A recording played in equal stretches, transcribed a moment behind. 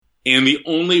And the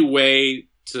only way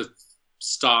to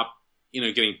stop,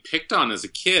 getting picked on as a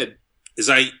kid is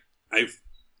I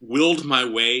willed my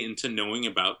way into knowing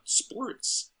about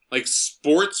sports. Like,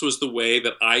 sports was the way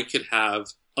that I could have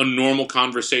a normal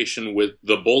conversation with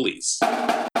the bullies.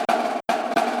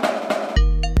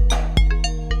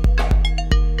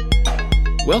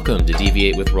 Welcome to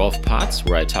Deviate with Rolf Potts,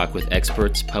 where I talk with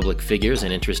experts, public figures,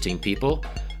 and interesting people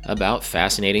about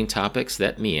fascinating topics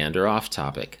that meander off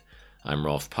topic. I'm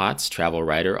Rolf Potts, travel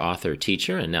writer, author,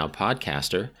 teacher, and now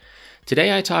podcaster.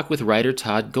 Today I talk with writer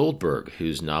Tod Goldberg,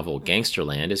 whose novel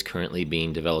Gangsterland is currently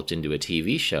being developed into a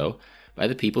TV show by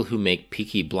the people who make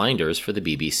Peaky Blinders for the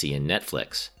BBC and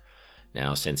Netflix.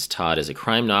 Now, since Tod is a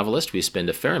crime novelist, we spend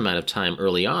a fair amount of time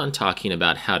early on talking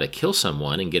about how to kill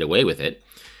someone and get away with it.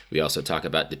 We also talk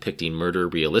about depicting murder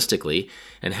realistically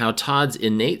and how Tod's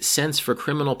innate sense for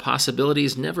criminal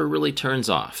possibilities never really turns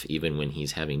off, even when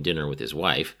he's having dinner with his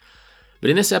wife. But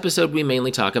in this episode, we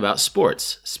mainly talk about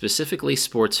sports, specifically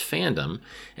sports fandom,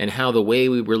 and how the way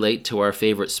we relate to our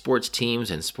favorite sports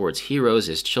teams and sports heroes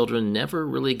as children never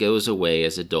really goes away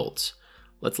as adults.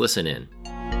 Let's listen in.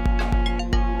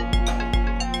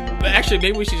 Actually,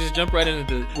 maybe we should just jump right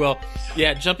into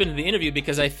jump into the interview,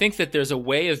 because I think that there's a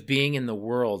way of being in the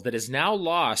world that is now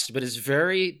lost, but is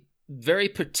very, very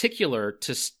particular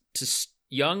to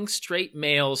young straight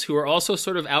males who are also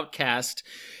sort of outcast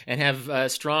and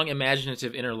have strong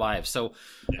imaginative inner lives. So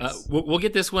we'll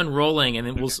get this one rolling, and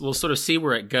then we'll sort of see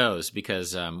where it goes,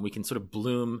 because we can sort of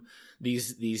bloom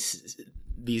these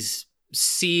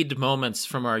seed moments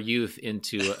from our youth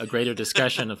into a greater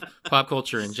discussion of pop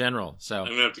culture in general. So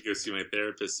I'm gonna have to go see my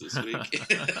therapist this week.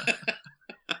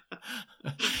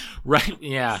 Right?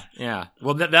 Yeah.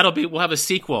 Well, we'll have a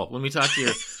sequel when we talk to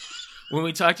your.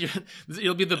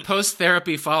 It'll be the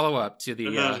post-therapy follow-up to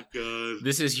the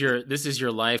This is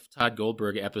your life Tod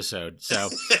Goldberg episode. So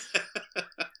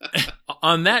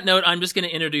on that note, I'm just going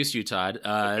to introduce you, Tod.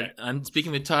 Okay. I'm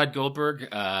speaking with Tod Goldberg,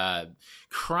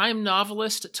 crime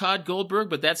novelist Tod Goldberg,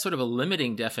 but that's sort of a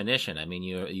limiting definition. I mean,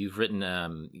 you've written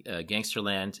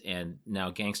Gangsterland and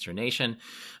now Gangster Nation,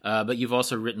 but you've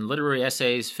also written literary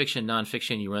essays, fiction,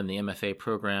 nonfiction. You run the MFA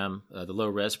program, the Low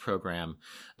Res program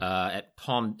at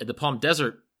the Palm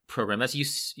Desert program. That's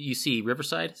UC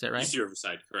Riverside, is that right? UC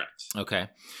Riverside, correct. Okay.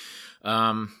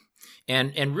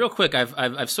 And real quick,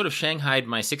 I've sort of shanghaied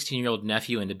my 16-year-old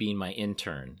nephew into being my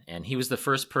intern, and he was the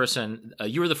first person.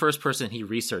 You were the first person he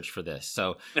researched for this.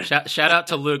 So shout out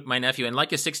to Luke, my nephew, and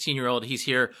like a 16-year-old, he's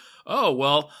here. Oh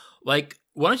well, like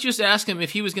why don't you just ask him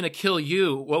if he was going to kill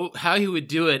you, how he would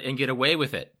do it and get away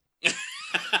with it?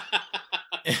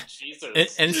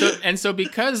 Jesus. And so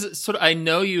because sort of I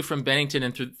know you from Bennington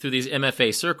and through these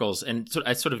MFA circles, and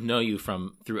I sort of know you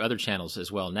through other channels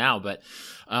as well now, but.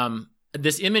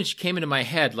 This image came into my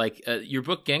head, like your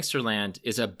book Gangsterland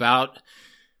is about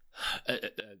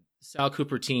Sal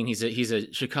Cupertine. He's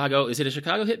a Chicago. Is it a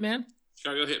Chicago hitman?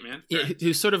 Chicago hitman. Yeah,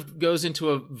 who sort of goes into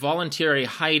a voluntary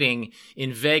hiding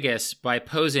in Vegas by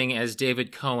posing as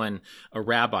David Cohen, a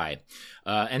rabbi.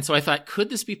 And so I thought, could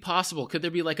this be possible? Could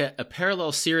there be like a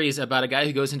parallel series about a guy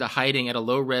who goes into hiding at a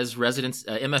low-res residence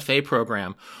MFA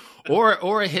program?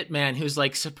 Or a hitman who's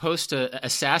like supposed to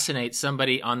assassinate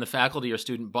somebody on the faculty or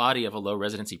student body of a low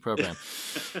residency program.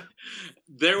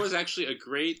 There was actually a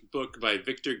great book by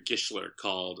Victor Gischler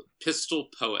called Pistol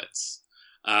Poets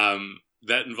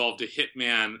that involved a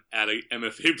hitman at a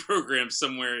MFA program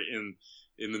somewhere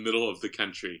in the middle of the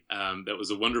country. That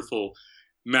was a wonderful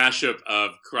mashup of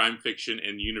crime fiction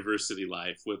and university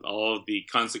life with all of the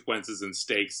consequences and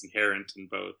stakes inherent in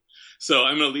both. So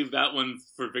I'm going to leave that one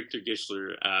for Victor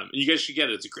Gischler. You guys should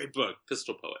get it. It's a great book,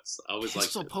 Pistol Poets. I always liked it.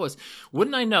 Pistol Poets.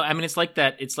 Wouldn't I know? I mean, it's like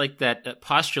that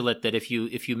postulate that if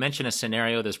you mention a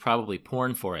scenario, there's probably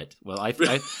porn for it. Well, I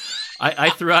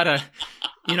threw out a,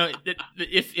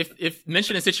 if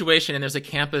mention a situation and there's a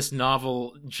campus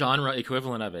novel genre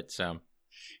equivalent of it. So.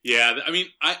 Yeah, I mean,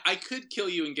 I could kill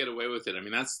you and get away with it. I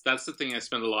mean, that's the thing I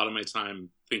spend a lot of my time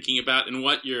thinking about. And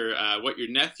what your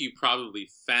nephew probably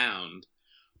found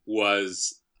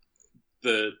was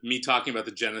me talking about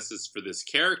the genesis for this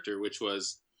character, which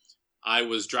was I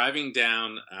was driving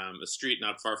down a street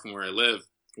not far from where I live,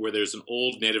 where there's an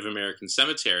old Native American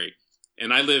cemetery,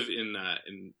 and I live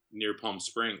in near Palm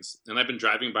Springs, and I've been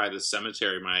driving by this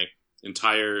cemetery my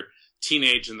entire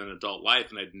teenage and then adult life,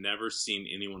 and I'd never seen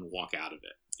anyone walk out of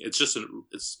it. It's just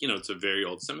it's a very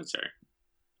old cemetery.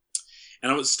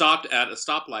 And I was stopped at a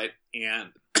stoplight and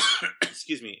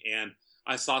excuse me, and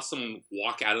I saw someone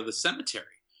walk out of the cemetery.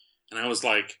 And I was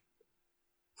like,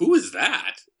 who is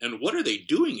that? And what are they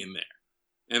doing in there?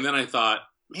 And then I thought,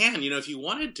 man, if you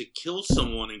wanted to kill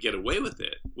someone and get away with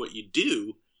it, what you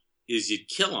do is you'd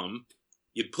kill them,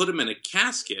 you'd put them in a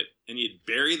casket, and you'd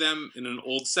bury them in an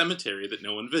old cemetery that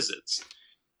no one visits.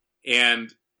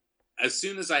 And as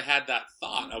soon as I had that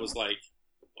thought, I was like,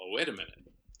 oh, wait a minute.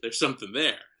 There's something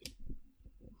there.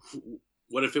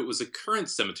 What if it was a current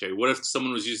cemetery? What if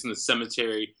someone was using the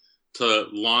cemetery to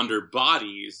launder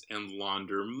bodies and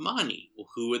launder money? Well,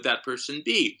 who would that person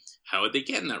be? How would they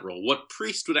get in that role? What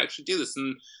priest would actually do this?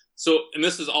 And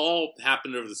this has all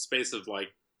happened over the space of like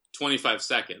 25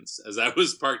 seconds as I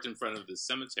was parked in front of this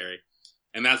cemetery.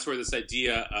 And that's where this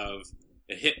idea of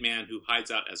a hitman who hides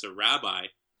out as a rabbi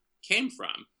came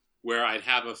from, where I'd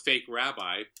have a fake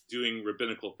rabbi doing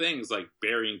rabbinical things like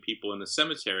burying people in the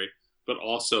cemetery, but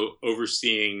also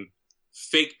overseeing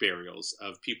fake burials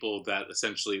of people that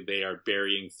essentially they are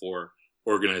burying for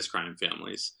organized crime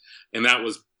families. And that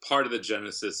was part of the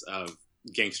genesis of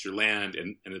Gangsterland,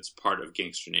 and it's part of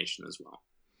Gangster Nation as well.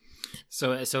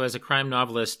 So as a crime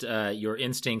novelist, your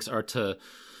instincts are to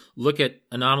look at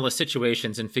anomalous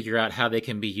situations and figure out how they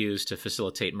can be used to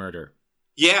facilitate murder.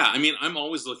 Yeah, I mean, I'm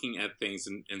always looking at things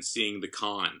and seeing the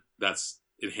con that's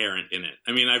inherent in it.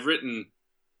 I mean, I've written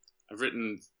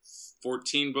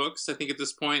 14 books, I think, at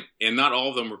this point, and not all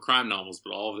of them were crime novels,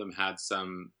 but all of them had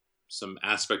some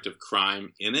aspect of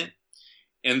crime in it.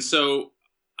 And so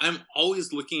I'm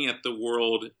always looking at the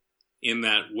world in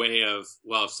that way of,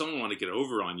 well, if someone wanted to get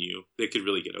over on you, they could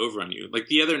really get over on you. Like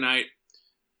the other night,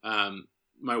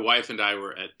 my wife and I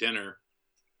were at dinner,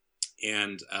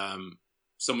 and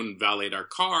someone valeted our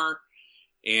car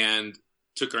and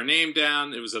took our name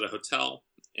down. It was at a hotel,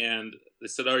 and they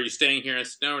said, "Oh, are you staying here?" I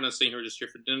said, "No, we're not staying here. We're just here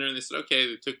for dinner." And they said, "Okay."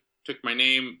 They took my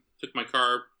name, took my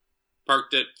car,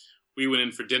 parked it. We went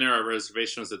in for dinner. Our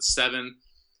reservation was at 7.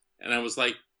 And I was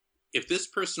like, if this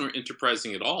person were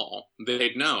enterprising at all,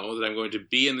 they'd know that I'm going to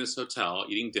be in this hotel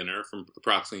eating dinner from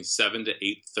approximately 7 to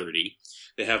 8:30.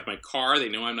 They have my car. They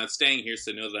know I'm not staying here,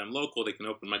 so they know that I'm local. They can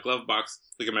open my glove box,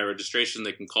 look at my registration.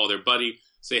 They can call their buddy,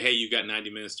 say, "Hey, you've got 90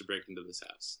 minutes to break into this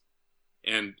house,"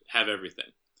 and have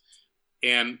everything.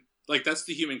 And like, that's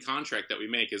the human contract that we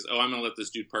make is, oh, I'm going to let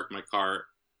this dude park my car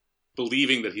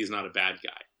believing that he's not a bad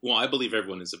guy. Well, I believe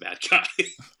everyone is a bad guy.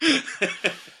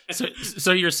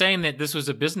 So you're saying that this was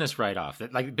a business write-off,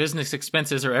 that like business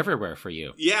expenses are everywhere for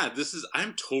you. Yeah,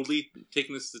 I'm totally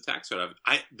taking this as a tax write-off.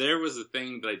 There was a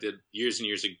thing that I did years and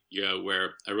years ago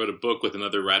where I wrote a book with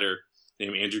another writer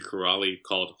named Andrew Corrali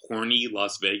called Horny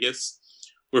Las Vegas,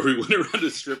 where we went around to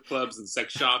strip clubs and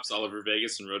sex shops all over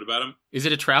Vegas and wrote about them. Is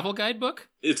it a travel guidebook?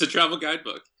 It's a travel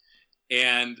guidebook.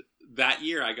 And that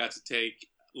year I got to take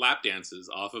lap dances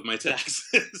off of my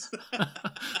taxes.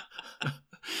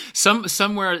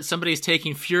 Somewhere somebody's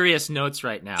taking furious notes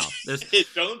right now.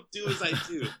 Don't do as I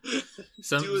do.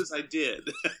 Do as I did.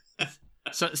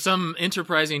 Some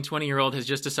enterprising 20-year-old has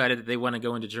just decided that they want to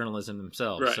go into journalism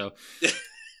themselves. Right.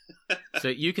 So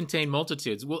you contain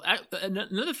multitudes. Well,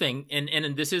 another thing,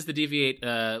 and this is the Deviate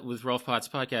with Rolf Potts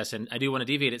podcast, and I do want to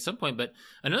deviate at some point, but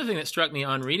another thing that struck me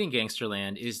on reading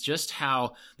Gangsterland is just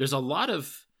how there's a lot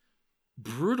of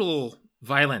brutal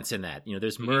violence in that. You know,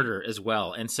 there's murder as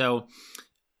well. And so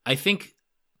I think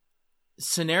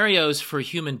scenarios for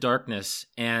human darkness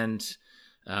and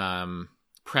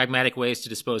pragmatic ways to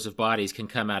dispose of bodies can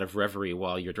come out of reverie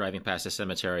while you're driving past a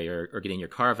cemetery or getting your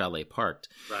car valet parked.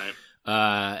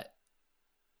 Right.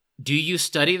 Do you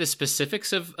study the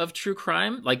specifics of true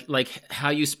crime? Like how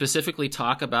you specifically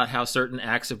talk about how certain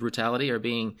acts of brutality are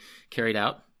being carried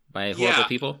out by horrible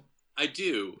people? I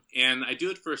do. And I do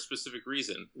it for a specific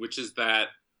reason, which is that,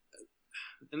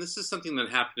 and this is something that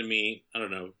happened to me, I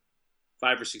don't know,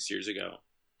 5 or 6 years ago,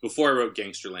 before I wrote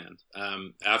Gangsterland,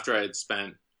 after I had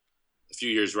spent a few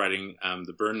years writing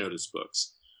the Burn Notice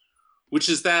books, which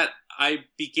is that I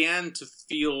began to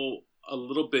feel a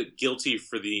little bit guilty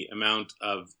for the amount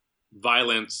of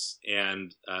violence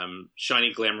and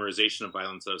shiny glamorization of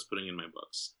violence that I was putting in my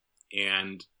books,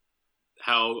 and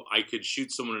how I could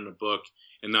shoot someone in a book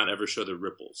and not ever show the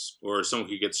ripples, or someone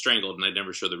could get strangled and I'd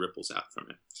never show the ripples out from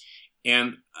it.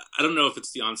 And I don't know if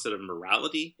it's the onset of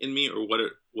morality in me or what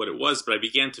it was, but I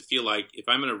began to feel like if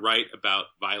I'm going to write about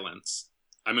violence,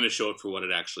 I'm going to show it for what it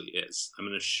actually is. I'm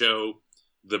going to show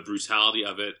the brutality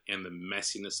of it and the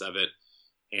messiness of it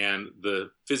and the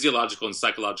physiological and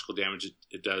psychological damage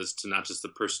it does to not just the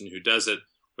person who does it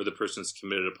or the person it's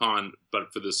committed upon,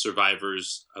 but for the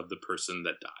survivors of the person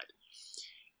that died.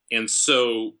 And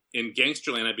so in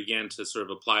Gangsterland, I began to sort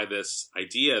of apply this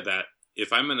idea that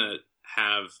if I'm going to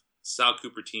have Sal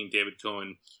Cupertine, David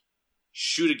Cohen,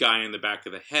 shoot a guy in the back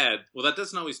of the head, well, that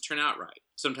doesn't always turn out right.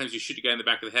 Sometimes you shoot a guy in the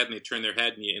back of the head and they turn their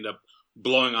head and you end up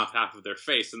blowing off half of their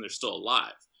face and they're still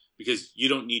alive because you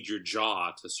don't need your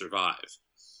jaw to survive.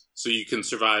 so you can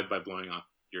survive by blowing off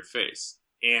your face.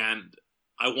 And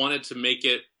I wanted to make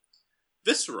it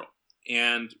visceral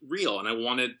and real, and I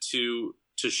wanted to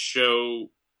show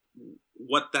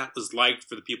what that was like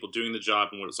for the people doing the job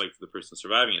and what it was like for the person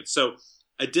surviving it. So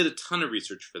I did a ton of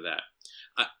research for that.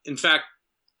 In fact,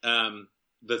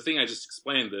 the thing I just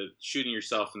explained, the shooting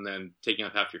yourself and then taking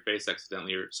off half your face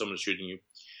accidentally, or someone shooting you.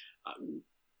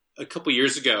 A couple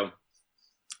years ago,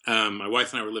 my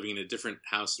wife and I were living in a different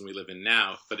house than we live in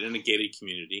now, but in a gated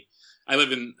community. I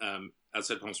live in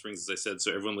outside Palm Springs, as I said,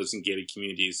 so everyone lives in gated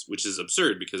communities, which is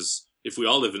absurd because if we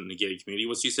all live in a gated community,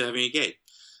 what's the use of having a gate?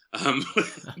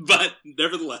 But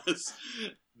nevertheless,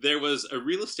 there was a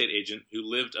real estate agent who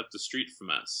lived up the street from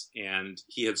us, and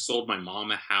he had sold my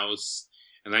mom a house,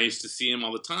 and I used to see him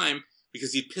all the time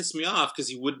because he'd piss me off because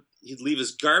he'd leave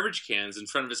his garbage cans in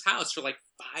front of his house for like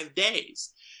 5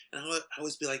 days. And I would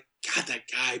always be like, God, that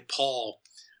guy, Paul,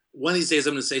 one of these days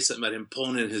I'm going to say something about him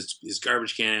pulling in his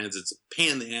garbage cans. It's a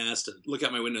pain in the ass to look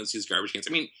out my window and see his garbage cans.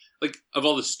 I mean, like, of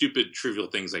all the stupid, trivial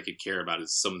things I could care about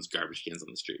is someone's garbage cans on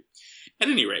the street. At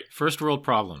any rate. First world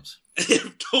problems.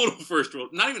 Total first world.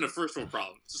 Not even a first world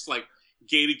problem. It's just like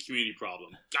gated community problem.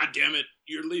 God damn it,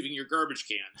 you're leaving your garbage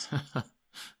cans.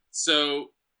 So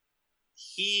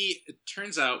he, it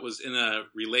turns out, was in a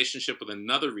relationship with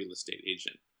another real estate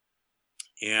agent.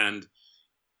 And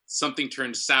something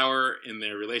turned sour in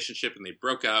their relationship and they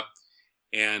broke up.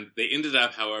 And they ended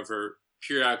up, however,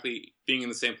 periodically being in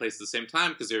the same place at the same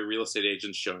time because they were real estate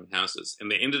agents showing houses.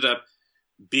 And they ended up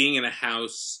being in a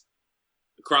house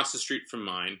across the street from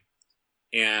mine.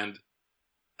 And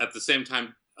at the same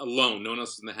time, alone, no one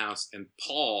else was in the house. And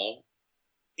Paul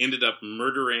ended up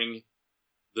murdering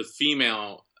the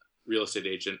female real estate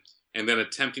agent and then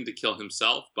attempting to kill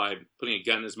himself by putting a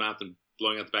gun in his mouth and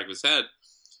blowing out the back of his head.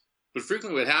 But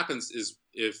frequently what happens is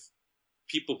if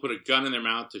people put a gun in their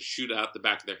mouth to shoot out the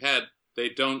back of their head, they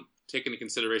don't take into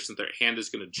consideration that their hand is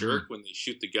going to jerk when they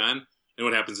shoot the gun. And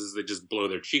what happens is they just blow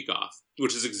their cheek off,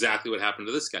 which is exactly what happened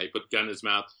to this guy. He put a gun in his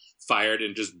mouth, fired,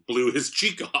 and just blew his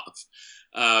cheek off,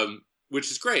 which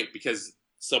is great because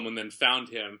someone then found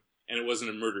him, and it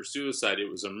wasn't a murder-suicide. It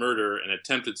was a murder and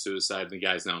attempted suicide, and the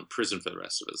guy's now in prison for the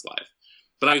rest of his life.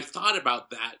 But I thought about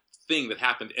that thing that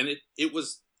happened, and it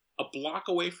was a block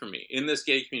away from me in this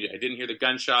gated community. I didn't hear the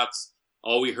gunshots.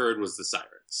 All we heard was the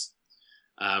sirens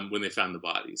when they found the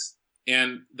bodies.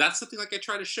 And that's something like I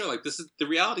try to show. Like, this is the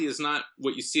reality is not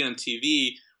what you see on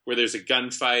TV where there's a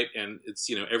gunfight and it's,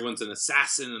 you know, everyone's an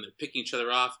assassin and they're picking each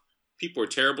other off. People are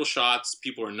terrible shots.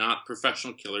 People are not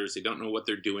professional killers. They don't know what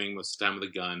they're doing most of the time with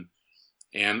a gun.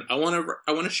 And I want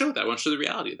to show that. I want to show the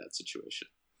reality of that situation.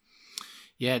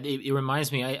 Yeah, it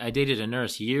reminds me, I dated a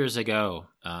nurse years ago,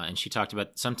 and she talked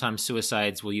about sometimes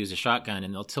suicides will use a shotgun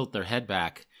and they'll tilt their head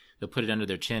back. They'll put it under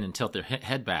their chin and tilt their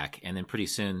head back, and then pretty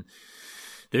soon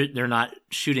they're not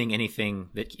shooting anything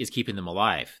that is keeping them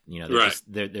alive. You know,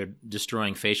 they're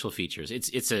destroying facial features.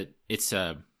 It's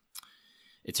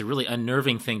a really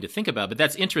unnerving thing to think about. But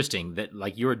that's interesting that,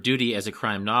 like, your duty as a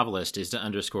crime novelist is to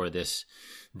underscore this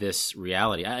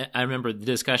reality. I remember the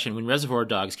discussion when Reservoir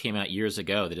Dogs came out years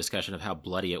ago, the discussion of how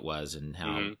bloody it was and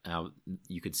how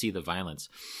you could see the violence.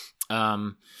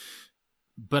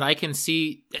 But I can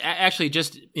see, actually,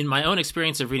 just in my own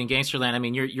experience of reading Gangsterland, I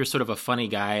mean, you're sort of a funny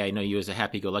guy. I know you as a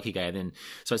happy-go-lucky guy.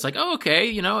 So it's like, oh, okay,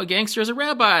 you know, a gangster is a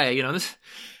rabbi, you know, this,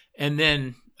 and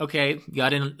then, okay,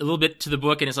 got in a little bit to the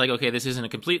book, and it's like, okay, this isn't a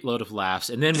complete load of laughs.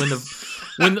 And then when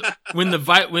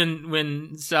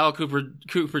Sal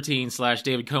Cupertine /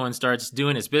 David Cohen starts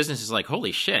doing his business, it's like,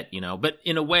 holy shit, you know. But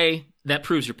in a way, that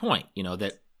proves your point, you know,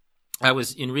 that I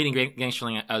was in reading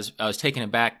Gangsterland, I was taken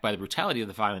aback by the brutality of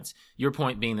the violence. Your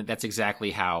point being that that's exactly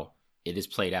how it is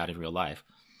played out in real life.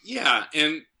 Yeah,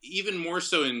 and even more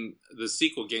so in the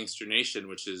sequel, Gangster Nation,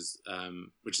 which is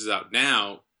out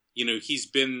now. You know,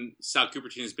 Sal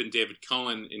Cupertine has been David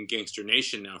Cohen in Gangster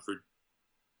Nation now for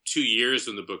 2 years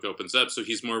when the book opens up. So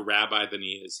he's more rabbi than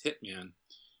he is hitman.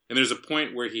 And there's a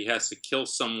point where he has to kill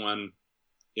someone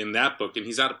in that book, and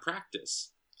he's out of practice.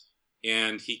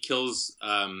 And he kills,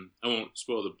 I won't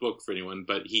spoil the book for anyone,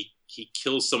 but he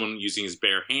kills someone using his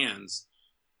bare hands.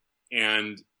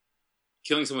 And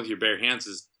killing someone with your bare hands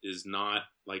is not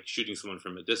like shooting someone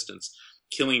from a distance.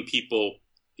 Killing people,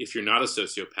 if you're not a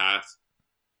sociopath,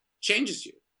 changes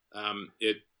you.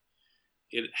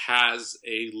 It has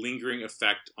a lingering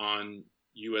effect on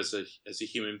you as a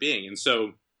human being. And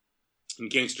so in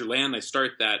Gangsterland, I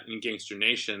start that. In Gangster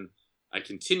Nation, I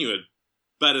continue it.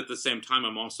 But at the same time,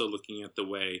 I'm also looking at the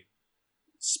way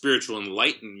spiritual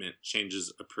enlightenment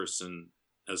changes a person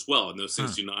as well. And those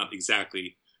things do not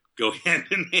exactly go hand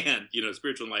in hand, you know,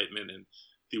 spiritual enlightenment and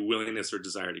the willingness or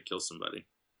desire to kill somebody.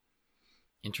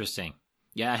 Interesting.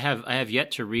 Yeah, I have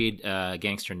yet to read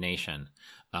Gangster Nation.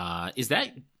 Is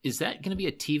that going to be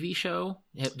a TV show?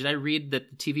 Did I read that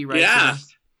the TV rights? Yeah.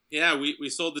 Yeah, we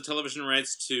sold the television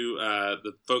rights to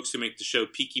the folks who make the show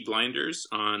Peaky Blinders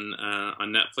on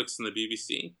Netflix and the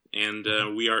BBC, and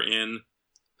we are in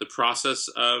the process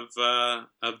of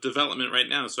development right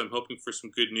now. So I'm hoping for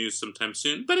some good news sometime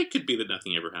soon. But it could be that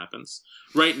nothing ever happens.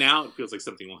 Right now, it feels like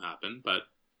something will happen, but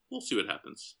we'll see what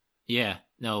happens. Yeah,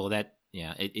 no,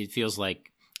 it feels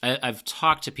like I've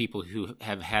talked to people who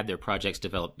have had their projects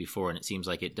developed before, and it seems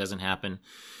like it doesn't happen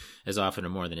as often or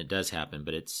more than it does happen,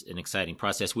 but it's an exciting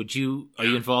process. Are you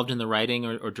involved in the writing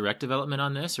or direct development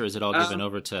on this, or is it all given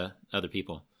over to other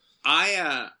people?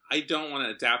 I don't want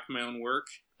to adapt my own work.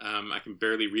 I can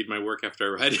barely read my work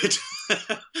after I write it,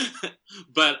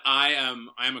 but I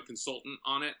am a consultant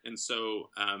on it, and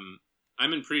so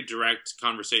I'm in pretty direct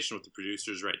conversation with the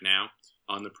producers right now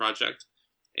on the project.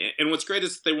 And what's great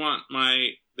is they want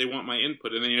my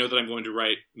input, and they know that I'm going to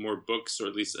write more books, or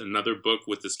at least another book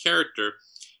with this character.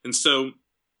 And so,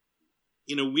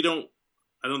 I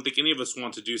don't think any of us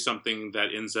want to do something that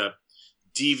ends up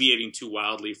deviating too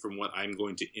wildly from what I'm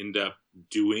going to end up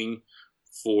doing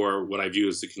for what I view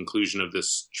as the conclusion of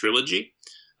this trilogy.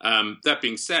 That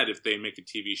being said, if they make a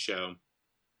TV show,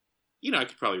 I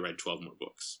could probably write 12 more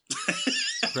books.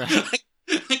 Right.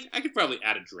 I could probably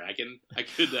add a dragon. I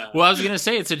could. Well, I was going to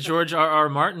say it's a George R.R.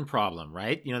 Martin problem,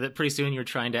 right? That pretty soon you're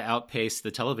trying to outpace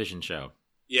the television show.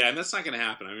 Yeah, and that's not going to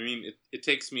happen. I mean, it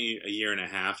takes me a year and a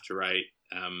half to write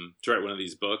one of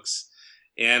these books,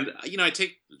 and I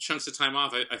take chunks of time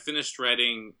off. I finished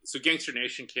writing. So Gangster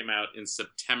Nation came out in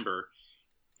September,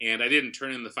 and I didn't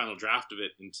turn in the final draft of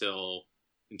it until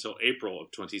April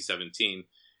of 2017,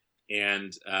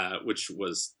 and which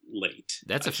was late.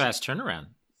 That's a fast turnaround.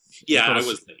 Yeah, I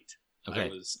was late.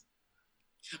 Okay.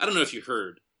 I don't know if you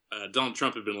heard. Donald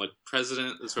Trump had been elected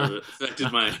president. That sort of affected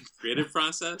my creative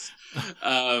process.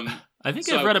 I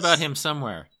think I've read about him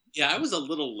somewhere. Yeah, I was a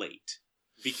little late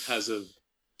because of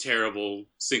terrible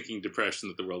sinking depression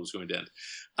that the world was going to end.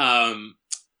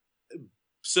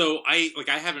 So I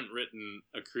haven't written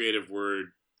a creative word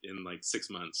in 6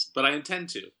 months, but I intend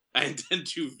to. I intend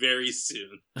to very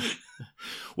soon.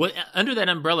 Well, under that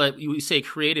umbrella, you say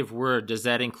creative word. Does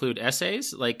that include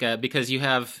essays? Because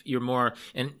you're more,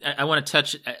 and I want to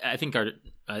touch, I think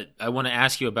I want to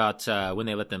ask you about When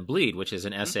They Let Them Bleed, which is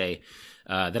an essay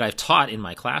that I've taught in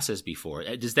my classes before.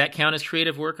 Does that count as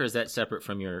creative work, or is that separate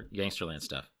from your Gangsterland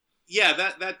stuff?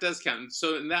 Yeah, that does count.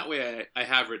 So in that way, I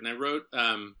have written. I wrote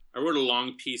a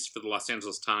long piece for the Los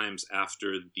Angeles Times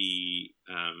after the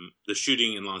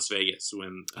shooting in Las Vegas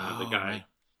when the guy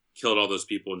killed all those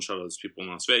people and shot all those people in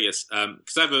Las Vegas.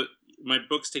 Because my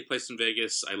books take place in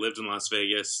Vegas. I lived in Las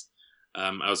Vegas.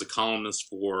 I was a columnist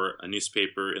for a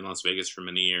newspaper in Las Vegas for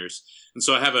many years, and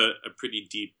so I have a pretty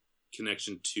deep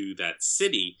connection to that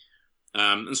city.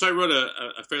 And so I wrote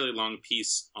a fairly long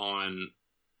piece on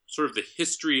sort of the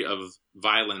history of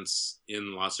violence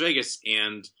in Las Vegas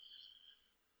and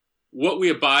what we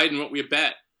abide and what we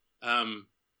abet.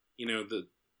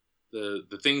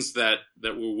 The things that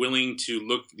we're willing to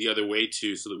look the other way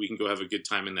to so that we can go have a good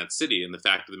time in that city. And the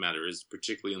fact of the matter is,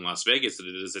 particularly in Las Vegas, that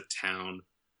it is a town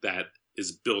that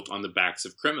is built on the backs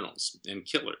of criminals and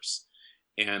killers.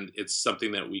 And it's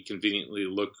something that we conveniently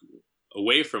look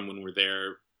away from when we're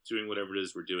there doing whatever it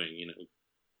is we're doing,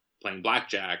 playing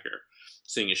blackjack or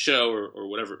seeing a show or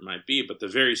whatever it might be. But the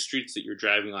very streets that you're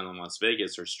driving on in Las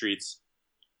Vegas are streets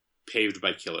paved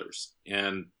by killers.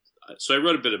 And so I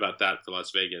wrote a bit about that for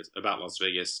Las Vegas,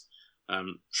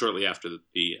 shortly after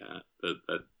the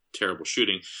terrible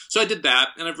shooting. So I did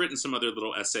that, and I've written some other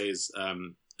little essays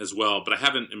as well, but I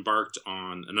haven't embarked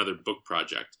on another book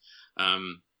project.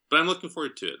 But I'm looking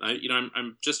forward to it.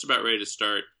 I'm just about ready to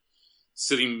start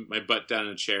sitting my butt down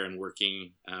in a chair and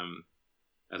working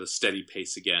at a steady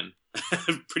pace again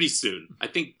pretty soon. I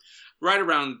think right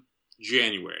around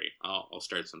January, I'll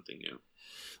start something new.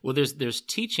 Well, there's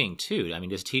teaching too. I mean,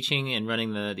 does teaching and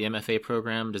running the MFA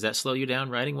program, does that slow you down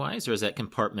writing wise, or is that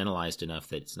compartmentalized enough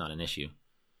that it's not an issue?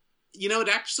 It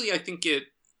actually, I think it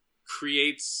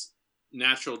creates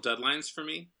natural deadlines for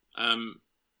me.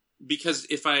 Because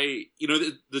if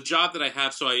the job that I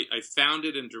have, so I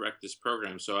founded and direct this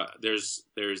program. So there's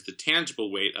the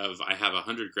tangible weight of I have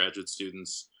 100 graduate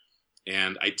students,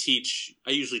 and I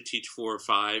usually teach 4 or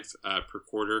 5 per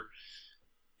quarter.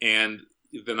 And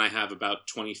then I have about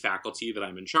 20 faculty that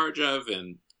I'm in charge of,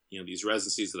 and these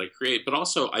residencies that I create. But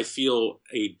also I feel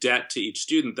a debt to each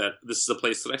student that this is a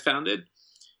place that I founded.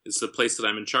 It's the place that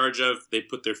I'm in charge of. They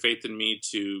put their faith in me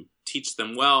to teach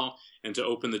them well and to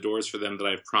open the doors for them that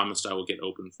I've promised I will get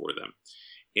open for them.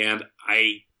 And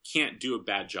I can't do a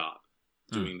bad job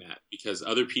doing that, because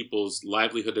other people's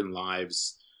livelihood and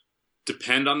lives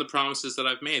depend on the promises that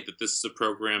I've made, that this is a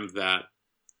program that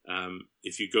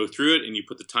if you go through it and you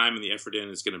put the time and the effort in,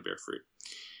 it's going to bear fruit.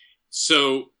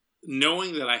 So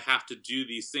knowing that I have to do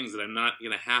these things, that I'm not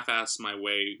going to half-ass my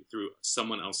way through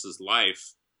someone else's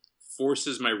life,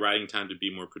 forces my writing time to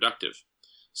be more productive.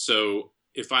 So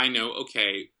if I know,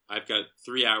 okay, I've got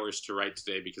 3 hours to write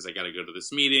today because I got to go to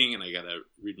this meeting and I got to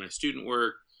read my student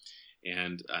work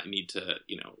and I need to,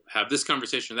 have this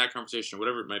conversation or that conversation, or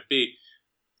whatever it might be,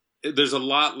 there's a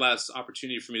lot less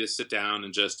opportunity for me to sit down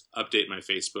and just update my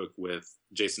Facebook with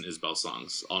Jason Isbell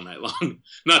songs all night long.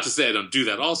 Not to say I don't do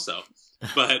that also,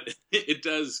 but it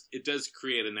does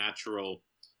create a natural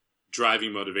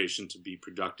driving motivation to be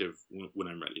productive when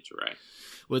I'm ready to write.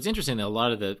 Well, it's interesting that a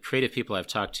lot of the creative people I've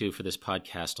talked to for this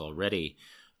podcast already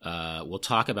will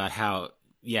talk about how,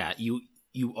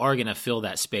 you are going to fill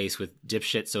that space with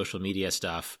dipshit social media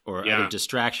stuff or other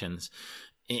distractions.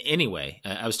 Anyway,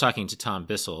 I was talking to Tom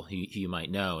Bissell, who you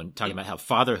might know, and talking about how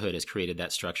fatherhood has created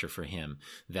that structure for him,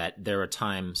 that there are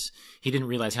times he didn't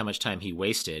realize how much time he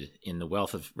wasted in the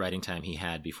wealth of writing time he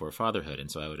had before fatherhood. And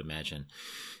so I would imagine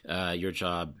your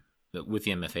job with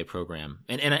the MFA program.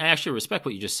 And I actually respect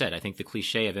what you just said. I think the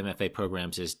cliche of MFA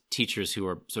programs is teachers who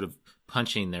are sort of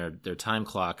punching their time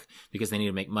clock because they need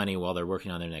to make money while they're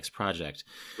working on their next project.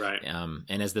 Right.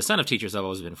 And as the son of teachers, I've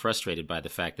always been frustrated by the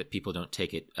fact that people don't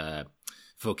take it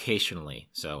vocationally.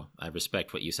 So I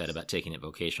respect what you said about taking it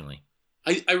vocationally.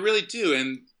 I really do.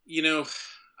 And,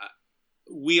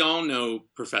 we all know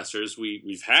professors.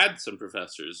 We've had some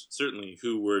professors, certainly,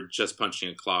 who were just punching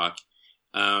a clock.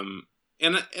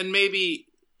 And maybe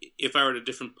if I were at a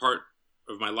different part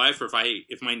of my life, or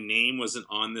if my name wasn't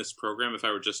on this program, if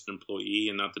I were just an employee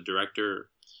and not the director,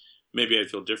 maybe I'd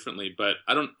feel differently. But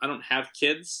I don't have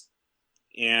kids.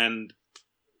 And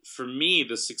for me,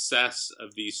 the success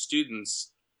of these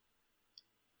students,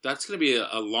 that's going to be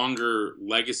a longer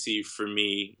legacy for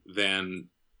me than,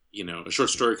 a short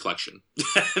story collection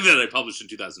that I published in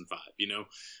 2005.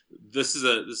 This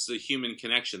is a human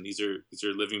connection. These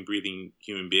are living, breathing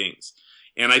human beings.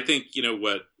 And I think,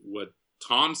 what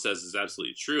Tom says is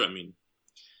absolutely true.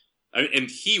 And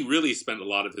he really spent a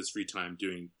lot of his free time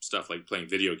doing stuff like playing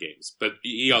video games, but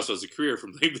he also has a career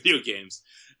from playing video games.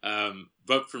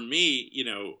 But for me,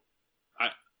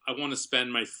 I want to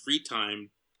spend my free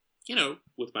time,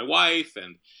 with my wife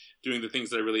and doing the things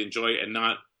that I really enjoy, and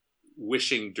not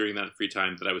wishing during that free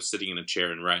time that I was sitting in a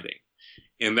chair and writing.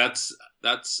 And that's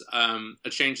a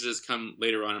change that has come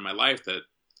later on in my life, that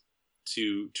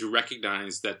to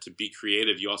recognize that to be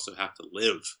creative, you also have to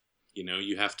live.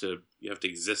 You have to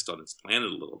exist on this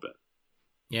planet a little bit.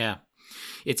 Yeah.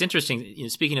 It's interesting.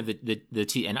 Speaking of the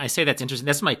T, and I say that's interesting.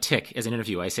 That's my tick as an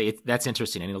interview. I say that's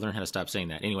interesting. I need to learn how to stop saying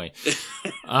that. Anyway,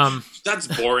 that's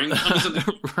boring.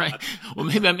 Right. Well,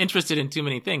 maybe I'm interested in too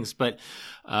many things. But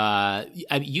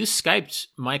you Skyped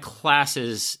my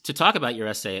classes to talk about your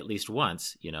essay at least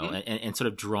once. And sort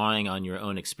of drawing on your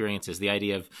own experiences. The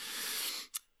idea of,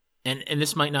 and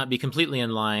this might not be completely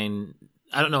in line.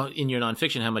 I don't know in your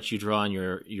nonfiction how much you draw on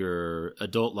your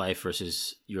adult life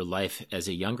versus your life as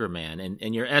a younger man,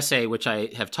 and your essay, which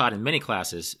I have taught in many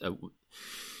classes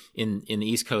in the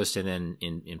East Coast and then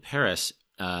in Paris.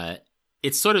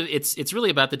 It's really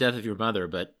about the death of your mother,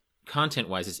 but content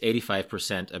wise, it's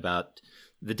 85% about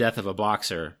the death of a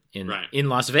boxer in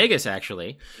Las Vegas,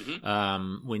 actually,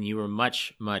 when you were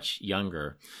much, much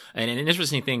younger. And an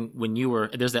interesting thing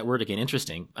there's that word again,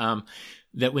 interesting,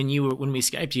 that when we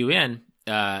Skyped you in,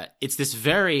 it's this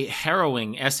very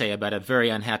harrowing essay about a very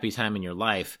unhappy time in your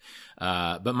life.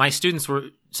 But my students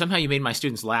somehow you made my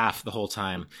students laugh the whole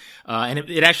time. And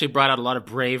it actually brought out a lot of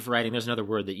brave writing. There's another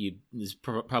word that is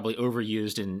probably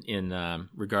overused in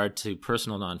regard to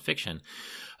personal nonfiction.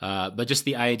 But just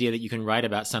the idea that you can write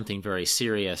about something very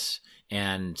serious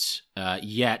and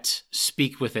yet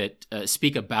speak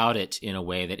about it in a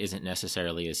way that isn't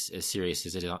necessarily as serious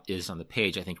as it is on the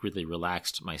page, I think really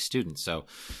relaxed my students. So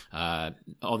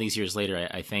all these years later,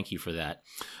 I thank you for that.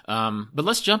 But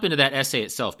let's jump into that essay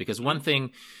itself, because one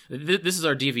thing, this is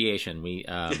our deviation.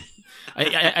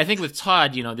 I think with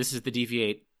Todd, this is the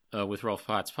Deviate with Rolf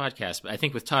Potts podcast, but I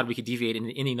think with Todd, we could deviate in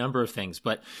any number of things.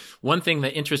 But one thing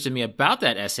that interested me about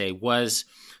that essay was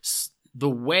the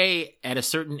way at a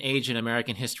certain age in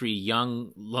American history,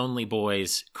 young, lonely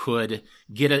boys could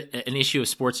get an issue of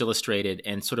Sports Illustrated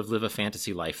and sort of live a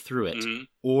fantasy life through it. Mm-hmm.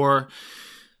 Or,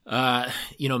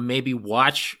 maybe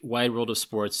watch Wide World of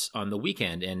Sports on the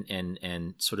weekend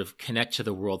and sort of connect to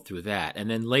the world through that. And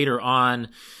then later on,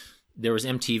 there was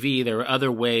MTV. There were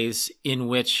other ways in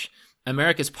which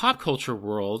America's pop culture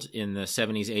world in the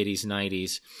 70s, 80s,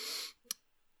 90s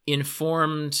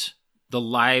informed the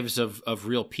lives of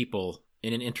real people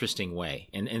in an interesting way.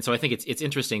 And so I think it's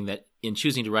interesting that in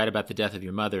choosing to write about the death of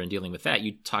your mother and dealing with that,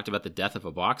 you talked about the death of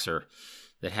a boxer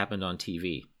that happened on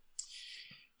TV.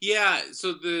 Yeah,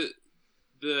 so the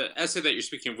essay that you're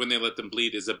speaking of, When They Let Them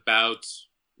Bleed, is about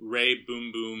Ray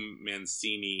Boom Boom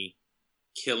Mancini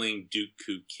killing Duke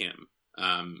Koo Kim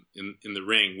in the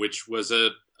ring, which was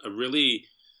a really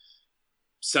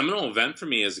seminal event for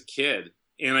me as a kid.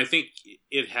 And I think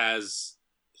it has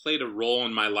played a role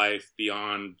in my life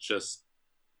beyond just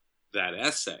that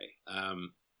essay.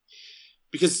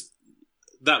 Because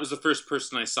that was the first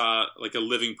person I saw, like a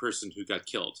living person who got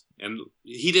killed. And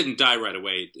he didn't die right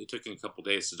away. It took him a couple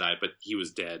days to die, but he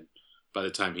was dead by the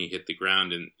time he hit the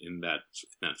ground in that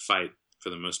fight. For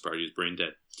the most part, he was brain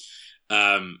dead.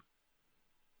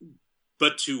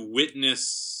 But to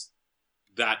witness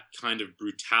that kind of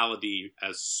brutality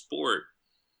as sport,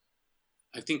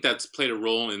 I think that's played a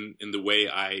role in the way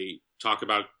I talk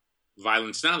about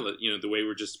violence now, the way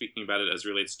we're just speaking about it as it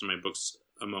relates to my books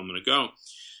a moment ago.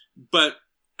 But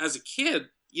as a kid,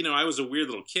 I was a weird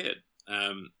little kid.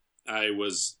 I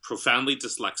was profoundly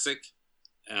dyslexic,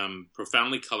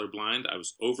 profoundly colorblind. I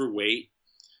was overweight.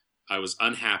 I was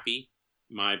unhappy.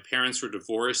 My parents were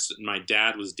divorced, and my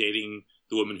dad was dating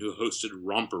the woman who hosted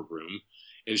Romper Room,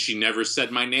 and she never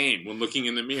said my name when looking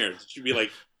in the mirror. She'd be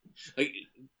like,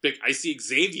 I see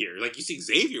Xavier. Like, you see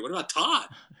Xavier? What about Todd?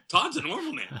 Todd's a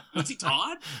normal name. You see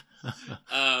Todd?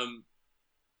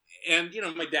 And,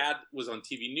 my dad was on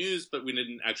TV news, but we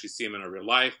didn't actually see him in our real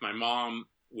life. My mom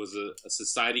was a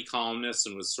society columnist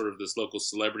and was sort of this local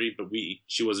celebrity, but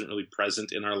she wasn't really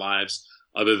present in our lives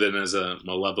other than as a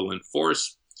malevolent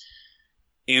force.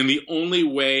 And the only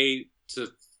way to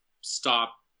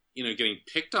stop, getting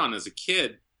picked on as a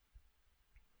kid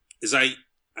is I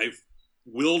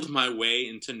willed my way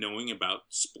into knowing about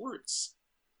sports.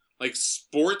 Like,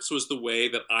 sports was the way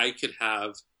that I could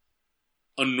have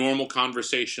a normal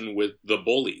conversation with the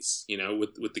bullies,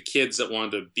 with the kids that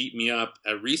wanted to beat me up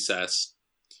at recess,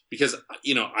 because,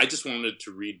 I just wanted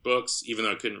to read books, even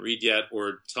though I couldn't read yet,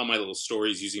 or tell my little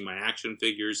stories using my action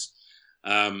figures.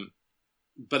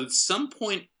 But at some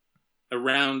point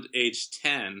around age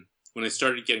 10, when I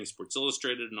started getting Sports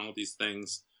Illustrated and all these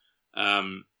things,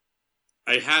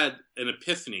 I had an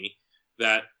epiphany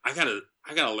that I gotta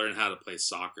learn how to play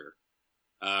soccer.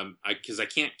 Because I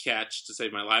can't catch to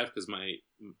save my life because my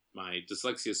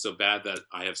dyslexia is so bad that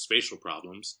I have spatial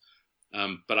problems.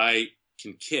 But I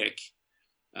can kick,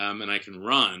 and I can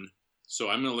run. So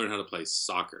I'm going to learn how to play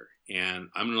soccer, and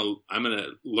I'm going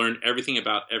to learn everything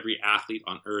about every athlete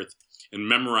on earth and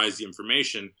memorize the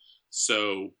information.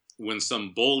 So when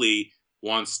some bully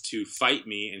wants to fight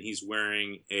me and he's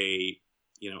wearing a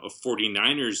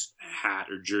 49ers hat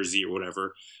or jersey or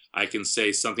whatever, I can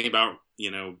say something about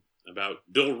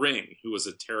Bill Ring, who was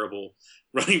a terrible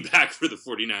running back for the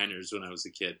 49ers when I was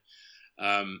a kid.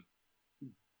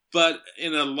 But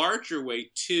in a larger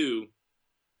way, too,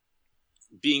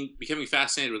 becoming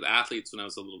fascinated with athletes when I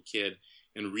was a little kid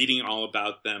and reading all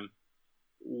about them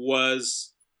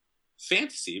was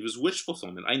fantasy. It was wish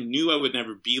fulfillment. I knew I would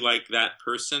never be like that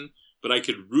person, but I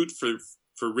could root for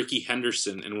Ricky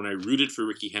Henderson. And when I rooted for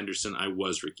Ricky Henderson, I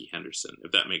was Ricky Henderson,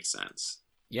 if that makes sense.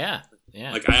 Yeah.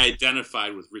 Like, I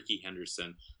identified with Ricky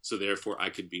Henderson, so therefore I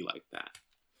could be like that.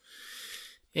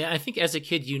 Yeah, I think as a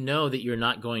kid, that you're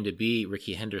not going to be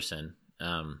Ricky Henderson.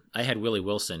 I had Willie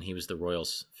Wilson. He was the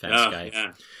Royals fast guy.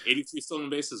 Yeah, 83 stolen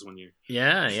bases one year.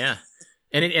 Yeah.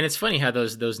 And it's funny how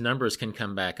those numbers can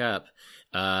come back up.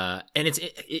 And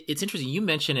it's interesting. You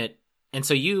mention it. And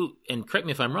so and correct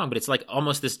me if I'm wrong, but it's like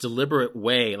almost this deliberate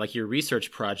way, like your research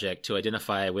project to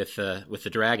identify with the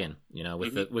dragon,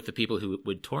 with the people who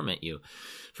would torment you.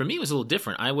 For me, it was a little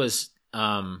different. I was,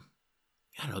 I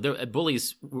don't know,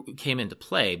 bullies came into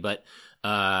play, but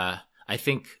I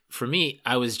think for me,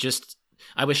 I was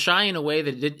shy in a way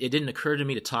that it didn't occur to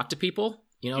me to talk to people.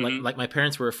 Like my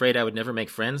parents were afraid I would never make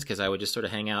friends because I would just sort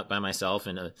of hang out by myself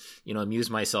and, amuse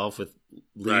myself with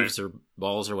leaves or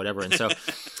balls or whatever. And so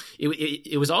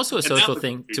it was also a social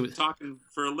thing to talking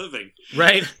for a living.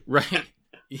 Right.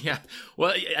 Yeah.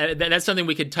 Well, that's something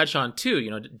we could touch on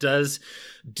too. Does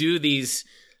a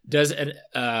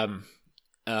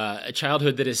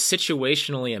childhood that is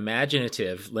situationally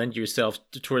imaginative lend yourself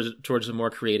towards a more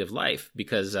creative life?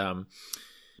 Because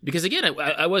again,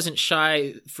 I wasn't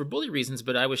shy for bully reasons,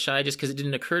 but I was shy just because it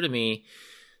didn't occur to me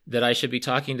that I should be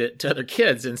talking to other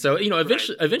kids. And so,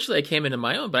 eventually I came into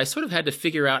my own, but I sort of had to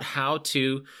figure out how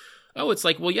to Oh, it's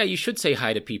like, well, yeah, you should say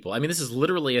hi to people. I mean, this is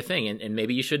literally a thing, and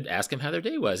maybe you should ask them how their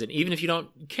day was, and even if you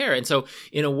don't care. And so,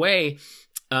 in a way,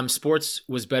 sports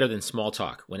was better than small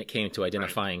talk when it came to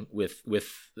identifying with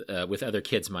other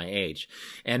kids my age.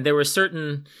 And there were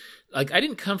certain, like, I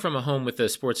didn't come from a home with a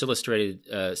Sports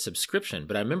Illustrated subscription,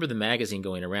 but I remember the magazine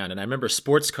going around, and I remember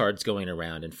sports cards going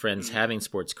around, and friends having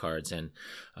sports cards, and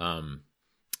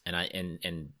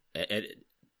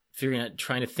figuring out,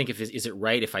 trying to think if is it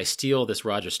right if I steal this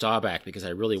Roger Staubach because I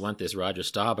really want this Roger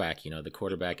Staubach, the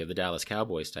quarterback of the Dallas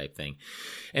Cowboys type thing.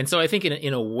 And so I think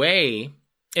in a way,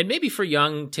 and maybe for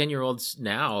young 10-year-olds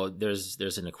now,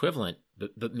 there's an equivalent,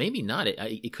 but maybe not.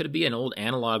 It could be an old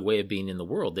analog way of being in the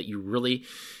world that you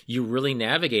really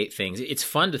navigate things. It's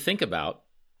fun to think about.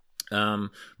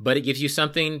 But it gives you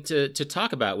something to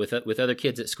talk about with other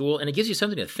kids at school, and it gives you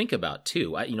something to think about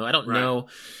too. I don't know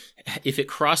if it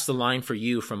crossed the line for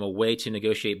you from a way to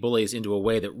negotiate bullies into a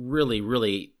way that really,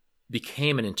 really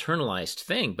became an internalized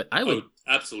thing. But I would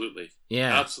absolutely,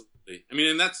 absolutely. I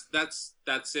mean, and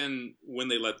that's in When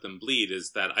They Let Them Bleed.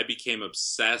 Is that I became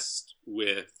obsessed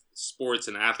with sports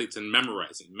and athletes and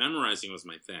memorizing. Memorizing was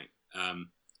my thing.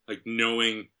 Like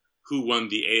knowing who won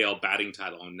the AL batting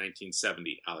title in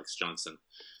 1970, Alex Johnson,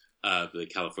 the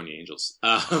California Angels.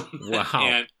 Wow.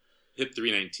 And hit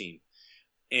 319.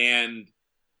 And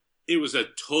it was a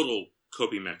total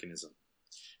coping mechanism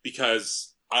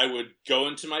because I would go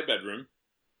into my bedroom,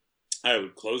 I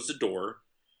would close the door,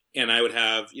 and I would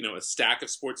have, a stack of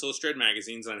Sports Illustrated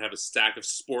magazines, and I'd have a stack of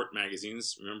sport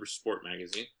magazines. Remember Sport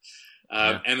Magazine?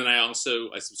 And then I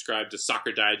subscribed to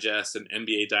Soccer Digest and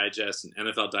NBA Digest and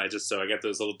NFL Digest. So I got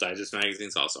those little digest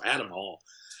magazines also. I had them all.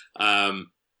 And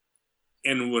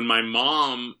when my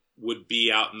mom would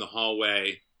be out in the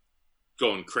hallway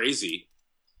going crazy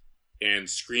and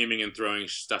screaming and throwing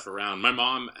stuff around, my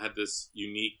mom had this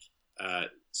unique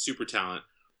super talent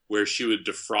where she would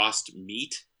defrost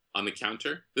meat on the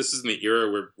counter. This is in the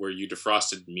era where you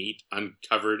defrosted meat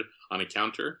uncovered on a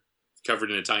counter,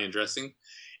 covered in Italian dressing.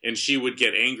 And she would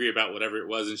get angry about whatever it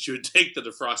was, and she would take the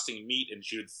defrosting meat and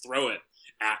she would throw it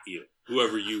at you,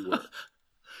 whoever you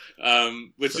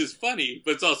were. Which is funny,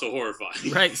 but it's also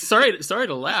horrifying. Right. Sorry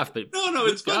to laugh, but no,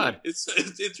 it's funny.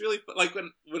 It's really like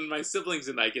when my siblings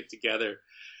and I get together,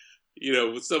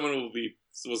 someone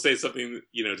will say something,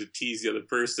 to tease the other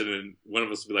person, and one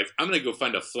of us will be like, "I'm going to go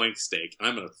find a flank steak and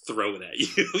I'm going to throw it at you."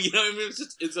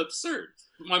 It's absurd.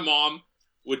 My mom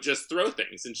would just throw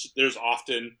things, and there's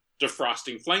often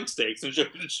defrosting flank steaks, and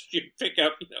she'd pick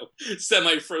up,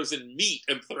 semi-frozen meat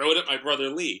and throw it at my brother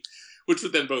Lee, which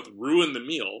would then both ruin the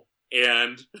meal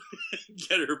and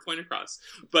get her point across.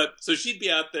 But so she'd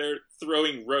be out there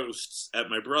throwing roasts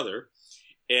at my brother,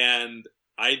 and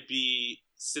I'd be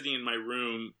sitting in my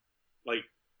room, like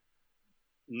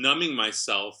numbing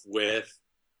myself with,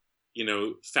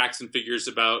 facts and figures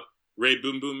about Ray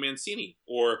Boom Boom Mancini,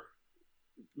 or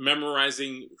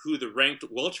memorizing who the ranked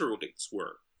welterweights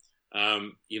were.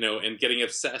 And getting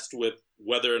obsessed with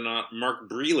whether or not Mark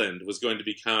Breland was going to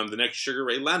become the next Sugar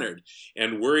Ray Leonard,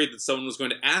 and worried that someone was going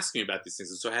to ask me about these things.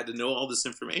 And so I had to know all this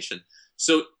information.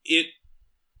 So it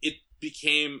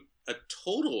became a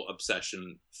total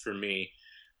obsession for me,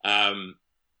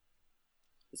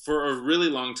 for a really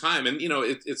long time. And,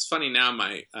 it's funny now,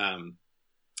 I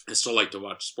still like to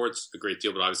watch sports a great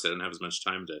deal, but obviously I don't have as much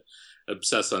time to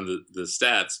obsess on the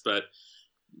stats. But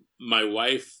my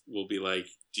wife will be like,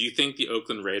 "Do you think the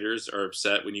Oakland Raiders are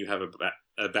upset when you have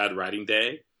a bad writing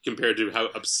day compared to how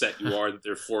upset you are that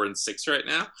they're 4-6 right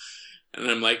now?" And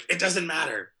I'm like, "It doesn't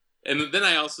matter." And then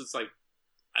I also, it's like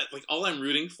all I'm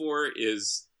rooting for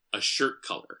is a shirt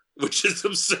color, which is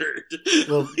absurd.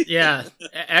 Well, yeah,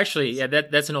 actually, yeah,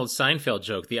 that's an old Seinfeld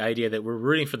joke. The idea that we're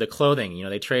rooting for the clothing.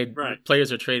 They trade,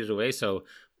 players are traded away so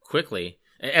quickly.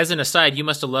 As an aside, you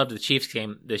must have loved the Chiefs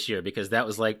game this year, because that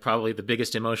was like probably the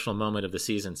biggest emotional moment of the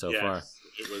season so far.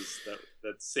 It was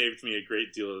that saved me a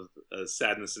great deal of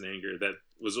sadness and anger that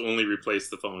was only replaced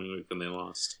the following week when they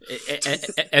lost.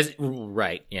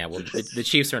 Right, yeah. Well, the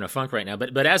Chiefs are in a funk right now.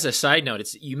 But as a side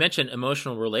note, you mentioned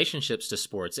emotional relationships to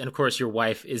sports, and of course, your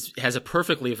wife has a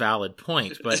perfectly valid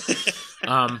point. But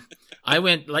I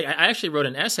actually wrote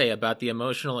an essay about the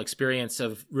emotional experience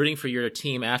of rooting for your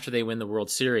team after they win the World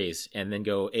Series and then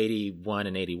go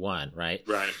 81-81, right?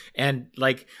 Right. And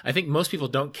I think most people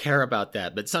don't care about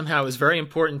that, but somehow it was very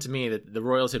important to me that the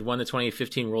Royals had won the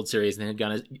 2015 World Series and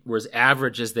were as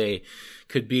average as they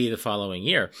could be the following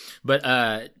year. But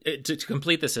to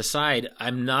complete this aside,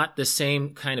 I'm not the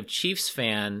same kind of Chiefs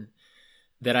fan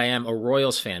that I am a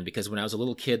Royals fan, because when I was a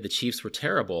little kid, the Chiefs were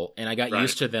terrible, and I got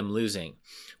used to them losing.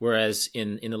 Whereas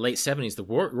in the late 70s, the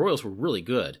Royals were really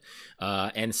good.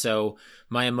 And so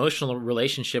my emotional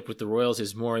relationship with the Royals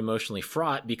is more emotionally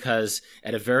fraught, because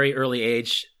at a very early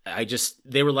age,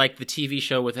 they were like the TV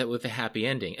show with a happy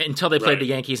ending until they played the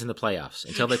Yankees in the playoffs.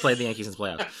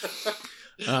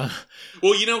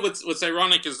 Well, you know what's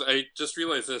ironic is I just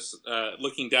realized this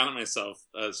looking down at myself.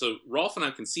 So Rolf and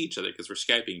I can see each other because we're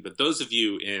Skyping, but those of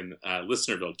you in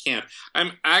Listenerville can't.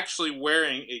 I'm actually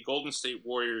wearing a Golden State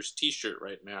Warriors t-shirt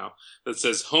right now that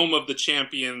says "Home of the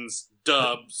Champions,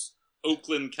 Dubs,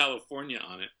 Oakland, California"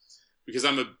 on it, because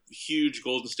I'm a huge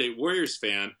Golden State Warriors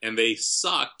fan, and they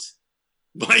sucked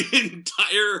my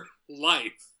entire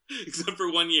life. Except for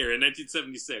 1 year in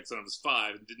 1976 when I was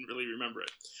 5 and didn't really remember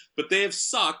it. But they have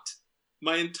sucked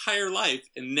my entire life,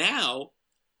 and now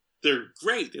they're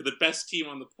great. They're the best team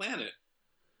on the planet.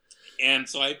 And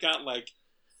so I've got like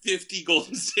 50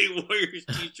 Golden State Warriors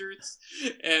t-shirts,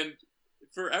 and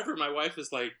forever my wife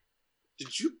is like,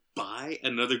 "Did you buy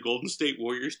another Golden State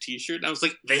Warriors t-shirt?" And I was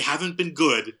like, "They haven't been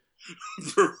good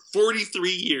for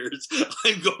 43 years.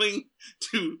 I'm going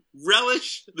to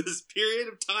relish this period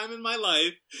of time in my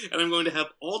life, and I'm going to have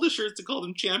all the shirts that call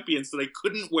them champions that I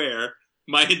couldn't wear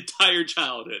my entire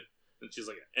childhood." And she's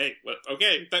like, "Hey,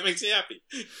 okay, that makes you happy.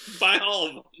 Buy all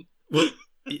of them." Well,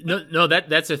 no,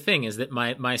 that's the thing, is that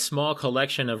my small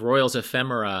collection of Royals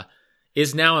ephemera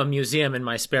is now a museum in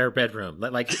my spare bedroom.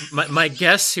 Like my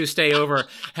guests who stay over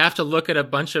have to look at a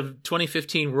bunch of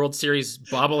 2015 World Series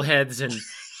bobbleheads and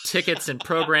tickets and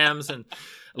programs and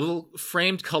little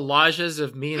framed collages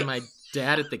of me and my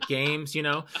dad at the games, you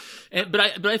know.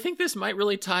 But I think this might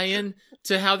really tie in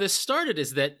to how this started,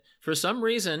 is that for some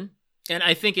reason, and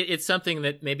I think it's something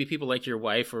that maybe people like your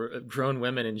wife or grown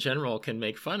women in general can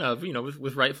make fun of, you know,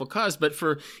 with rightful cause. But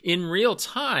in real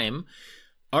time,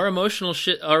 our emotional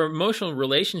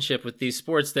relationship with these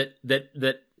sports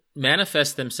that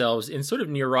manifest themselves in sort of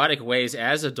neurotic ways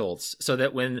as adults, so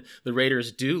that when the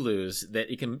Raiders do lose,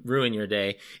 that it can ruin your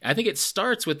day. I think it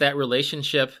starts with that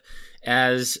relationship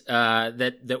as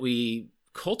that we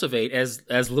cultivate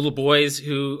as little boys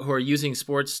who are using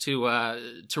sports to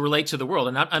relate to the world.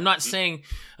 And I'm not saying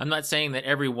that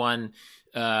everyone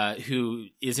who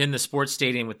is in the sports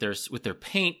stadium with their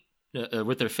paint.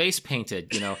 With their face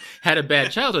painted, you know, had a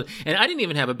bad childhood, and I didn't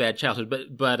even have a bad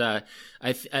childhood. But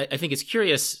I think it's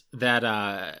curious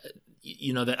that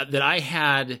you know that I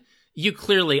had. You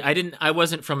clearly, I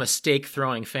wasn't from a steak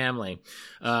throwing family.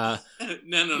 No.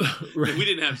 We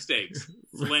didn't have steaks.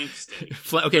 Flank steak.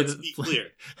 Okay, let's be clear.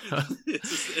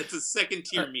 It's a second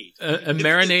tier meat. A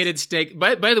marinated steak.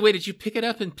 By the way, did you pick it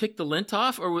up and pick the lint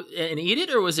off, and eat it,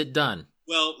 or was it done?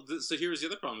 Well, so here's the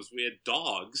other problem: is we had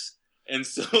dogs. And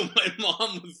so my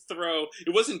mom would throw,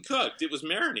 it wasn't cooked, it was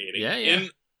marinating. Yeah. In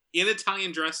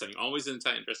Italian dressing, always in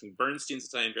Italian dressing, Bernstein's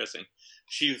Italian dressing.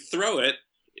 She'd throw it,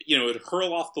 you know, it'd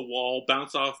hurl off the wall,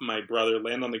 bounce off my brother,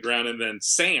 land on the ground, and then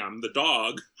Sam, the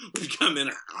dog, would come in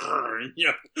and, you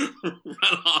know,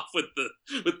 run off with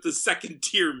the second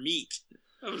tier meat.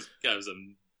 It was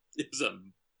a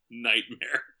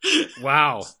nightmare.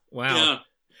 Wow. Yeah.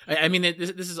 I mean,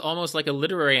 this is almost like a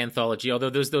literary anthology,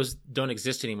 although those don't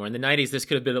exist anymore. In the 90s, this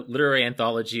could have been a literary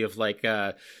anthology of like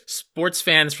sports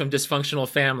fans from dysfunctional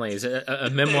families, a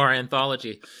memoir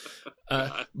anthology.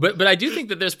 But I do think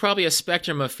that there's probably a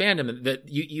spectrum of fandom that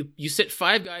you sit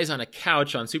 5 guys on a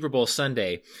couch on Super Bowl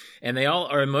Sunday, and they all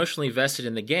are emotionally vested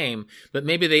in the game, but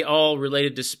maybe they all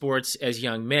related to sports as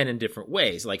young men in different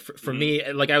ways. Like for me,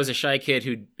 like I was a shy kid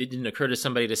who it didn't occur to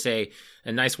somebody to say,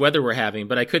 "A nice weather we're having,"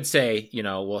 but I could say, you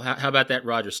know, well, how about that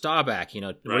Roger Staubach? You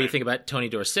know, What do you think about Tony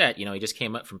Dorsett? You know, he just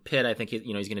came up from Pitt. I think he's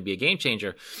going to be a game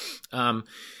changer.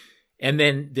 And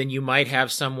then you might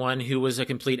have someone who was a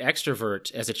complete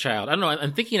extrovert as a child. I don't know.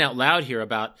 I'm thinking out loud here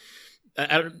about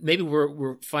maybe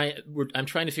I'm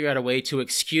trying to figure out a way to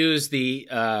excuse the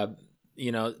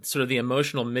you know, sort of the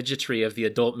emotional midgetry of the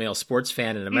adult male sports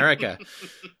fan in America.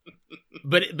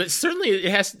 But certainly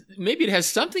it has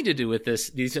something to do with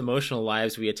these emotional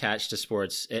lives we attach to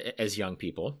sports as young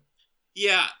people.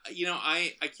 Yeah, you know,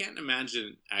 I can't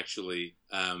imagine actually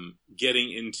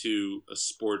getting into a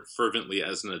sport fervently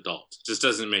as an adult. It just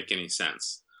doesn't make any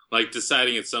sense. Like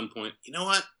deciding at some point, you know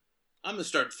what? I'm gonna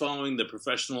start following the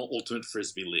professional ultimate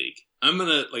frisbee league. I'm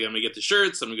gonna get the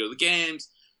shirts. I'm gonna go to the games.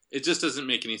 It just doesn't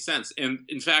make any sense. And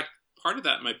in fact, part of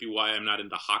that might be why I'm not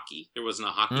into hockey. There wasn't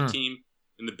a hockey team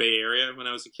in the Bay Area when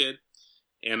I was a kid.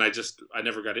 And I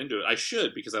never got into it. I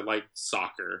should, because I like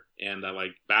soccer and I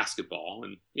like basketball.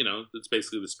 And, you know, it's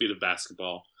basically the speed of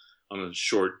basketball on a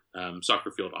short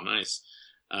soccer field on ice.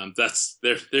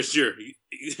 There's your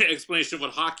explanation of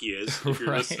what hockey is if you're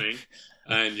Right. listening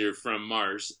and you're from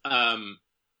Mars.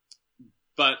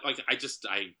 But like, I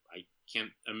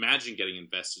can't imagine getting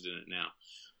invested in it now.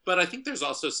 But I think there's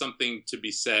also something to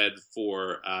be said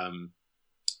for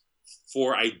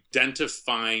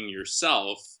identifying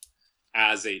yourself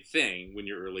as a thing when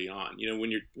you're early on. You know,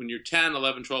 when you're 10,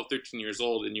 11, 12, 13 years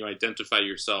old and you identify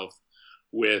yourself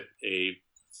with a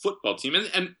football team.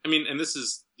 And I mean, and this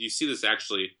is, you see this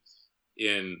actually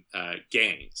in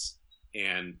gangs,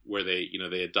 and where they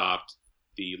adopt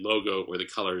the logo or the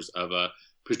colors of a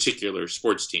particular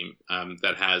sports team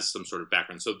that has some sort of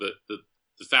background. So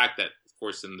the fact that, of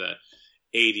course, in the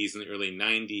 80s and the early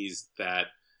 90s, that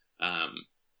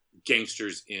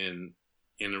gangsters in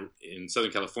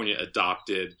Southern California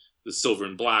adopted the silver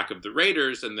and black of the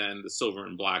Raiders and then the silver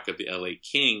and black of the LA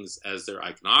Kings as their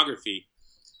iconography,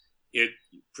 it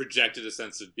projected a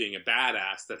sense of being a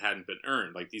badass that hadn't been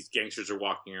earned. Like, these gangsters are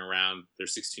walking around, they're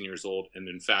 16 years old, and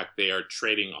in fact, they are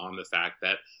trading on the fact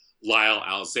that Lyle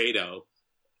Alzado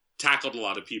tackled a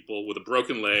lot of people with a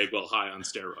broken leg while high on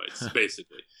steroids,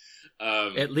 basically.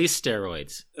 At least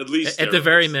steroids. At least At the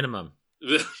very minimum.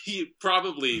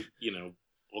 Probably,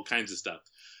 all kinds of stuff.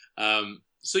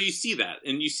 So you see that,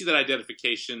 and you see that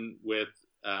identification with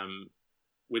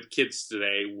kids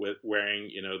today with wearing,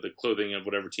 the clothing of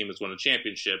whatever team has won a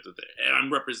championship, that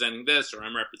I'm representing this or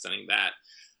I'm representing that.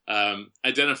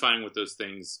 Identifying with those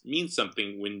things means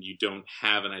something when you don't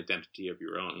have an identity of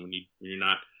your own, when you're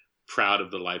not proud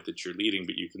of the life that you're leading,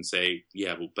 but you can say,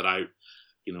 yeah, but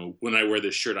when I wear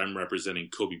this shirt, I'm representing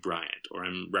Kobe Bryant, or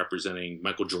I'm representing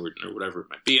Michael Jordan, or whatever it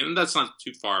might be. And that's not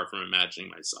too far from imagining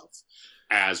myself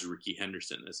as Ricky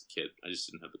Henderson as a kid. I just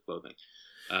didn't have the clothing.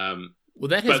 Well,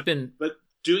 that has been, but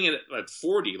doing it at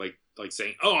 40, like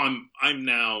saying, oh, I'm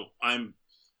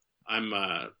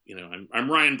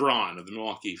Ryan Braun of the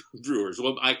Milwaukee Brewers.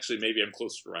 Well, actually, maybe I'm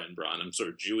closer to Ryan Braun. I'm sort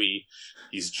of Jewy.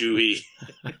 He's Jewy.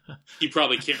 He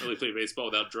probably can't really play baseball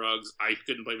without drugs. I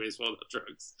couldn't play baseball without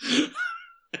drugs.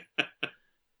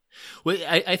 Well,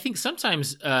 I think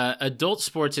sometimes adult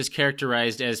sports is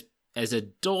characterized as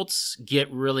adults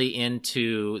get really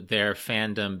into their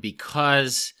fandom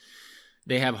because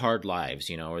they have hard lives,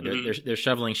 or they're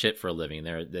shoveling shit for a living.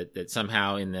 That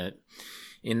somehow in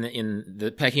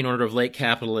the pecking order of late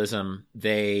capitalism,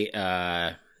 they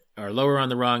are lower on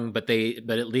the rung, but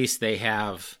at least they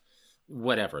have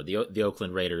whatever, the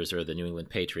Oakland Raiders or the New England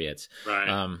Patriots.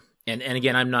 Right. And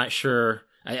again, I'm not sure.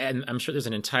 I'm sure there's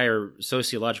an entire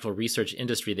sociological research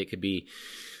industry that could be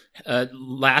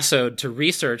lassoed to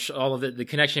research all of the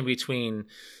connection between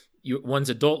one's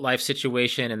adult life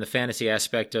situation and the fantasy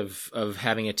aspect of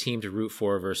having a team to root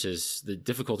for versus the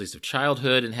difficulties of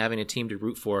childhood and having a team to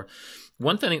root for.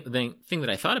 One thing that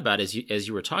I thought about as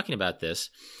you were talking about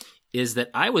this is that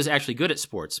I was actually good at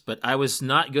sports, but I was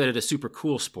not good at a super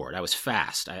cool sport. I was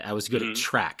fast. I was good at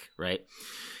track, right?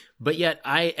 But yet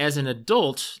as an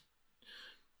adult,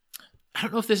 I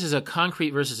don't know if this is a concrete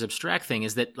versus abstract thing,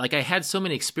 is that like I had so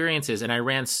many experiences and I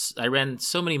ran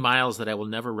so many miles that I will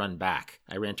never run back.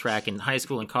 I ran track in high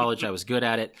school and college. I was good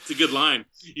at it. It's a good line.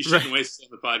 You shouldn't waste it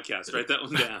on the podcast. Write that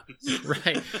one down.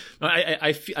 Right.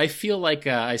 I feel like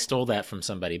I stole that from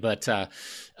somebody, but I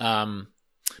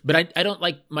don't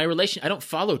like my relation. I don't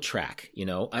follow track.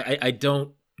 I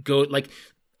don't go like.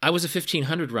 I was a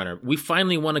 1500 runner. We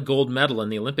finally won a gold medal in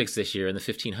the Olympics this year in the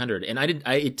 1500, and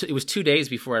it was 2 days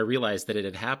before I realized that it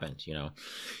had happened.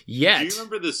 Yet. Do you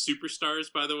remember the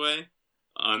Superstars, by the way,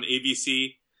 on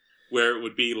ABC, where it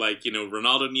would be like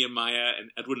Ronaldo Nehemiah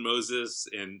and Edwin Moses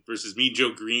and versus Mean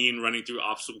Joe Green running through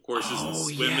obstacle courses and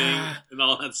swimming and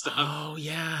all that stuff. Oh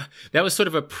yeah, that was sort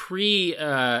of a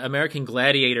pre-American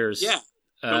Gladiators. Yeah.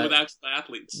 But with actual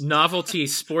athletes. Novelty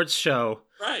sports show.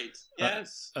 Right.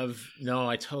 Yes. I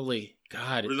totally,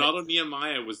 God. Ronaldo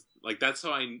Nehemiah was like, that's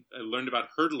how I learned about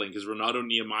hurdling, because Ronaldo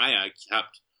Nehemiah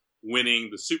kept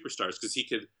winning the Superstars because he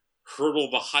could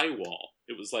hurdle the high wall.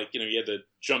 It was like, he had to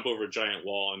jump over a giant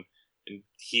wall and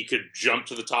he could jump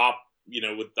to the top,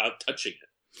 without touching it.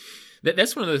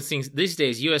 That's one of those things. These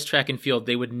days, U.S. track and field,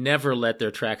 they would never let their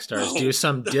track stars do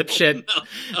some dipshit.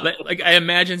 No. Like I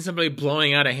imagine somebody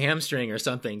blowing out a hamstring or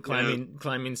something,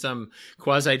 climbing some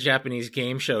quasi-Japanese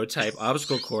game show type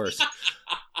obstacle course.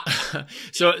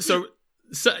 So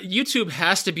YouTube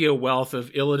has to be a wealth of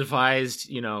ill-advised,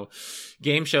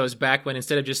 game shows back when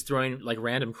instead of just throwing like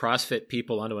random CrossFit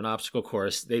people onto an obstacle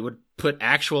course, they would put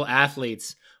actual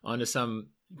athletes onto some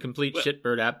complete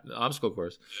shitbird obstacle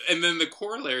course. And then the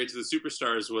corollary to the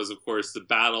Superstars was, of course, the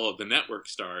battle of the network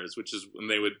stars, which is when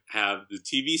they would have the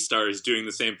TV stars doing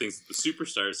the same things that the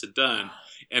Superstars had done.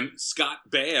 And Scott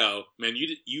Baio, man,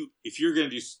 you if you're going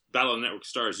to do battle of the network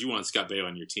stars, you want Scott Baio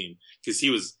on your team because he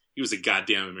was a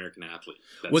goddamn American athlete.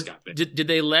 Scott Baio. Did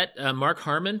they let Mark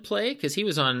Harmon play? Because he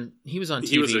was on TV. He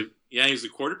was a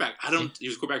quarterback. He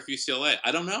was a quarterback for UCLA.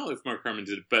 I don't know if Mark Harmon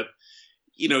did it, but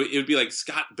it would be like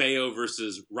Scott Baio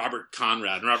versus Robert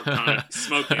Conrad, and Robert Conrad would be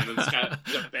smoking, and then Scott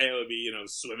Baio would be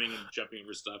swimming and jumping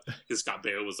over stuff because Scott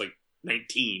Baio was like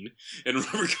 19, and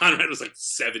Robert Conrad was like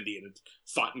 70 and had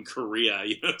fought in Korea.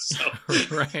 So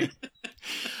right.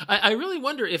 I really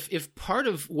wonder if part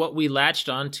of what we latched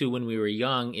onto when we were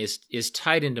young is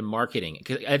tied into marketing.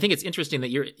 'Cause I think it's interesting that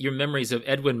your memories of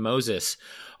Edwin Moses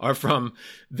are from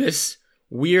this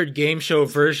weird game show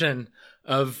version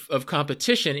of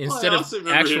competition instead of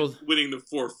actual winning the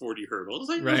 440 hurdles.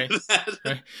 Right.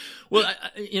 Right. Well,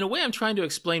 in a way, I'm trying to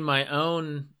explain my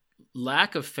own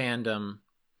lack of fandom.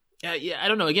 I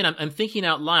don't know. Again, I'm thinking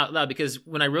out loud because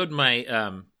when I wrote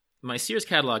my my Sears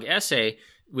catalog essay,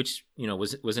 which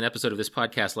was an episode of this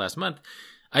podcast last month,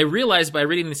 I realized by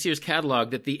reading the Sears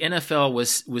catalog that the NFL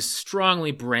was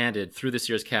strongly branded through the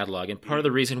Sears catalog, and part of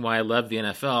the reason why I loved the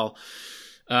NFL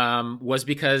was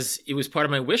because it was part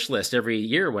of my wish list every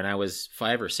year when I was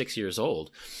 5 or 6 years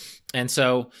old. And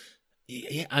so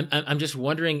I'm just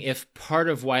wondering if part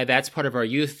of why that's part of our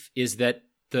youth is that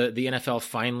the NFL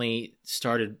finally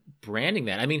started branding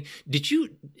that. I mean,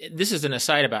 this is an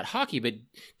aside about hockey, but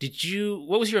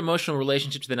what was your emotional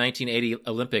relationship to the 1980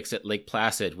 Olympics at Lake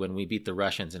Placid when we beat the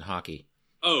Russians in hockey?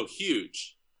 Oh,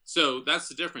 huge. So that's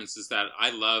the difference, is that I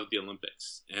love the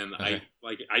Olympics, and okay.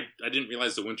 I didn't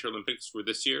realize the Winter Olympics were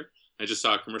this year. I just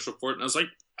saw a commercial for it, and I was like,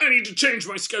 I need to change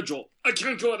my schedule. I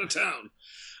can't go out of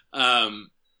town.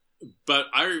 But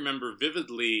I remember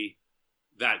vividly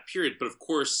that period. But of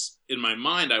course, in my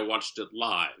mind, I watched it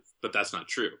live, but that's not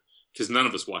true because none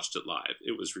of us watched it live.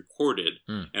 It was recorded,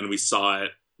 and we saw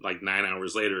it like 9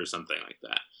 hours later or something like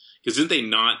that. Because didn't they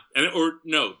not?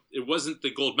 No, it wasn't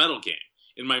the gold medal game.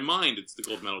 In my mind, it's the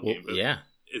gold medal game, but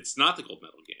it's not the gold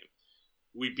medal game.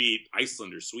 We beat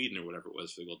Iceland or Sweden or whatever it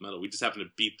was for the gold medal. We just happened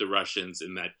to beat the Russians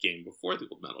in that game before the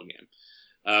gold medal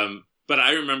game. But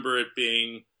I remember it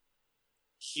being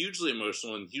hugely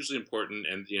emotional and hugely important.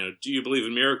 And, do you believe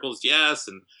in miracles? Yes.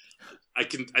 And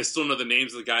I still know the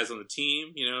names of the guys on the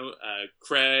team,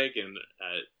 Craig and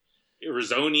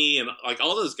Irizoni and like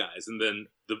all those guys. And then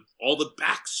all the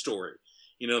backstory.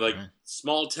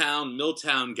 Small town,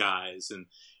 Milltown guys and,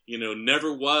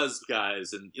 never was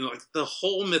guys. And, like the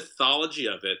whole mythology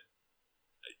of it,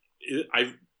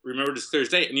 I remember it as clear as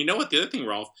day. And you know what? The other thing,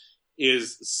 Rolf,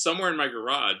 is somewhere in my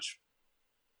garage,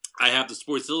 I have the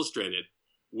Sports Illustrated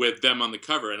with them on the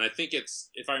cover. And I think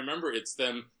if I remember, it's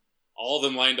them, all of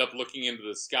them lined up looking into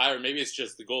the sky, or maybe it's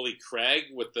just the goalie Craig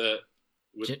with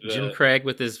Jim Craig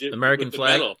with his American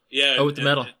flag. Medal. Yeah. With the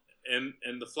medal. And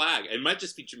the flag. It might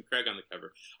just be Jim Craig on the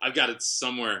cover. I've got it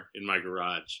somewhere in my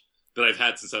garage that I've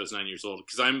had since I was 9 years old,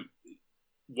 because I'm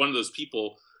one of those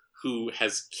people who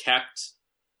has kept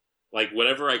like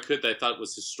whatever I could that I thought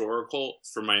was historical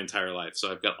for my entire life.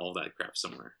 So I've got all that crap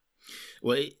somewhere.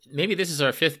 Well, maybe this is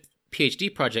our 5th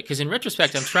PhD project, because in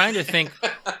retrospect, I'm trying to think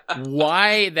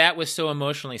why that was so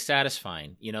emotionally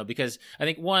satisfying, because I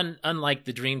think one, unlike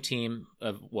the dream team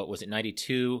of what was it,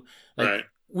 92, right.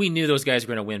 We knew those guys were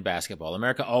going to win basketball.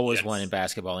 America always won in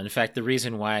basketball. And in fact, the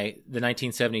reason why the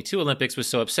 1972 Olympics was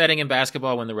so upsetting in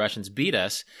basketball when the Russians beat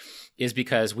us is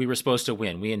because we were supposed to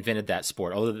win. We invented that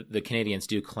sport. Although the Canadians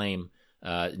do claim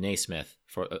Naismith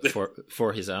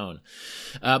for his own.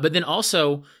 But then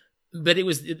also,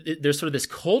 there's sort of this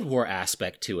Cold War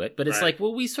aspect to it. But it's like,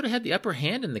 well, we sort of had the upper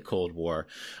hand in the Cold War.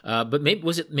 But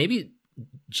maybe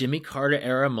Jimmy Carter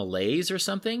era malaise or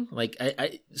something? Like,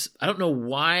 I don't know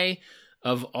why.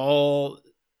 Of all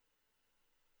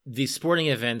the sporting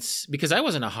events, because I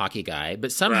wasn't a hockey guy,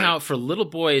 but somehow for little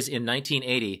boys in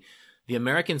 1980, the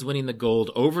Americans winning the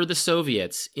gold over the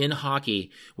Soviets in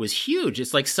hockey was huge.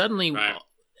 It's like suddenly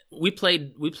we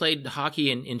played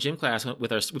hockey in gym class we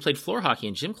played floor hockey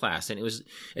in gym class, and it was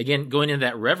again going into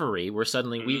that reverie where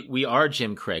suddenly we are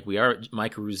Jim Craig, we are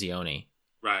Mike Ruzioni.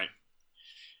 Right.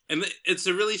 And it's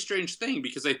a really strange thing,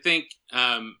 because I think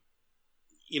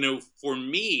for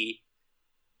me,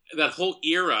 that whole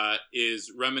era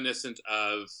is reminiscent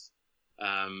of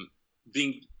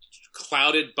being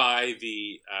clouded by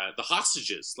the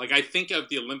hostages. Like, I think of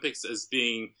the Olympics as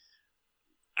being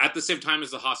at the same time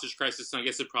as the hostage crisis, and I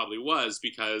guess it probably was,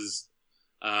 because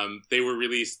they were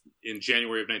released in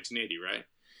January of 1980, right?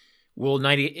 Well,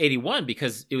 1981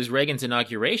 because it was Reagan's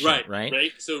inauguration, right?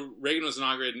 Right. So Reagan was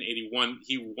inaugurated in 81.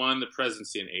 He won the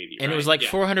presidency in 80. And it was like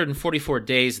 444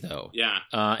 days, though. Yeah.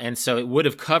 And so it would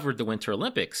have covered the Winter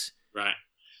Olympics. Right.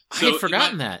 So I had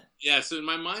forgotten that. Yeah. So in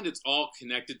my mind, it's all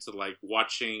connected to like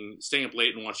staying up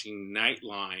late and watching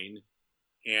Nightline,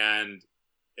 and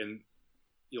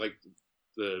like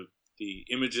the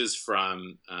images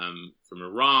from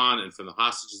Iran and from the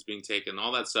hostages being taken,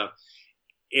 all that stuff.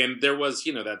 And there was,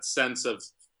 that sense of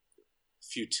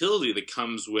futility that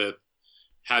comes with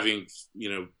having,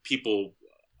 people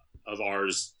of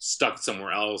ours stuck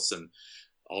somewhere else, and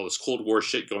all this Cold War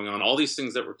shit going on, all these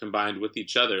things that were combined with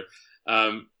each other.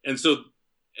 And so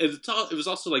it was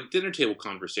also like dinner table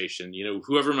conversation,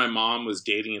 whoever my mom was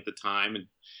dating at the time. And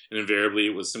invariably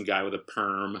it was some guy with a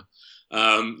perm,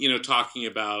 talking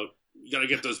about, you got to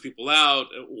get those people out,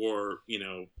 or,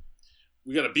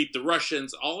 we got to beat the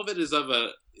Russians. All of it is of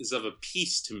a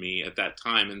piece to me at that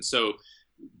time. And so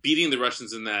beating the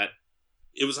Russians in that,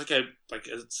 it was like a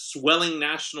swelling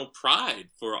national pride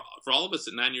for all of us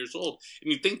at 9 years old.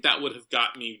 And you'd think that would have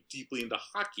got me deeply into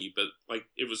hockey, but like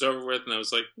it was over with, and I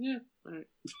was like, yeah, all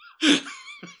right.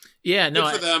 Yeah, no.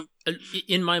 Good for them.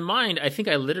 In my mind, I think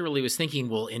I literally was thinking,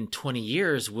 well, in 20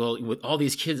 years, with all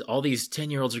these kids, all these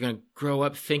 10-year-olds are going to grow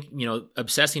up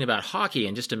obsessing about hockey,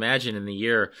 and just imagine in the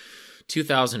year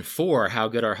 2004 how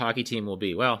good our hockey team will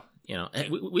be. Well,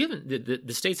 we haven't.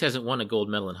 The States hasn't won a gold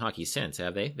medal in hockey since,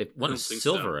 have they? They've won a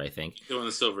silver, so. I think. They won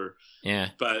a silver. Yeah,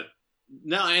 but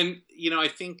no, and I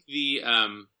think the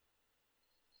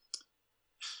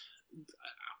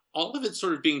all of it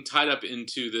sort of being tied up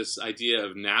into this idea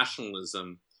of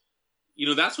nationalism.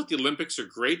 That's what the Olympics are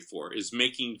great for, is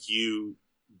making you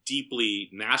deeply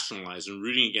nationalized and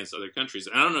rooting against other countries.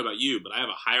 And I don't know about you, but I have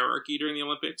a hierarchy during the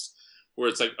Olympics where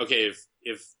it's like, okay,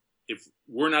 if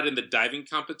we're not in the diving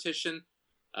competition,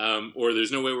 or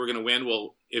there's no way we're going to win,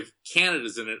 well, if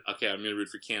Canada's in it, okay, I'm going to root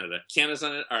for Canada. Canada's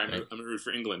on it, all right, I'm going to root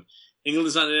for England.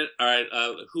 England's on it, all right.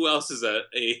 Who else is a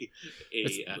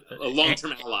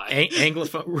long-term ally?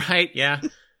 Anglophone, right? Yeah.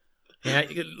 Yeah,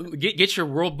 get your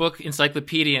World Book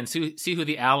Encyclopedia and see who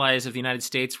the allies of the United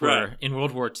States were in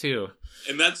World War II.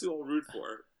 And that's who I'll root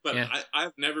for. But yeah.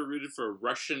 I've never rooted for a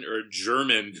Russian or a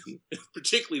German,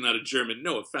 particularly not a German.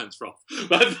 No offense, Rolf.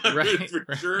 But I've not rooted for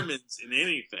Germans in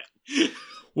anything.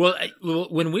 Well,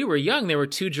 when we were young, there were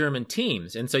two German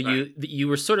teams, and so you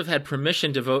were sort of had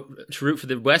permission to root for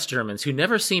the West Germans, who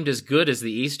never seemed as good as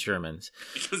the East Germans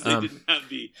because they didn't have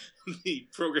the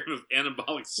program of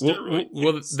anabolic steroids.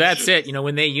 Well, that's it.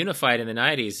 When they unified in the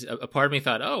 90s, a part of me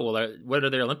thought, oh, well, what are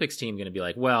their Olympics team going to be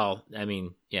like? Well, I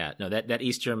mean, yeah, no, that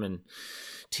East German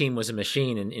team was a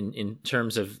machine in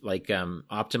terms of like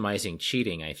optimizing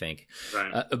cheating, I think.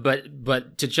 Right.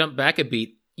 But to jump back a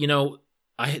beat,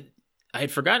 I had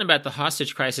forgotten about the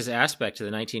hostage crisis aspect to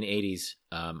the 1980s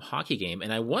hockey game,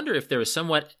 and I wonder if there was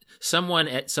someone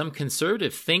at some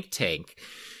conservative think tank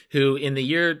who, in the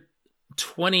year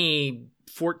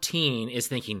 2014, is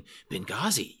thinking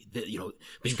Benghazi.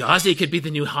 Benghazi could be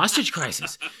the new hostage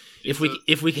crisis. If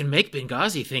we can make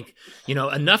Benghazi think,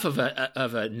 enough of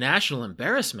a national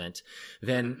embarrassment,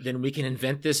 then we can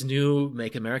invent this new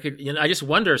Make America. I just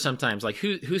wonder sometimes, like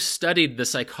who studied the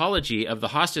psychology of the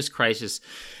hostage crisis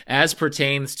as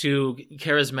pertains to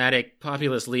charismatic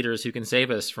populist leaders who can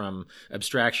save us from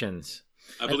abstractions.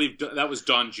 I believe that was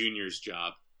Don Jr.'s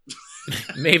job.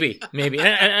 Maybe. And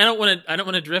I don't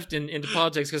want to drift into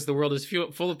politics because the world is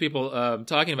full of people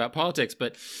talking about politics.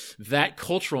 But that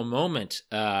cultural moment,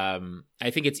 I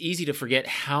think it's easy to forget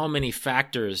how many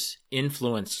factors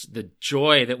influenced the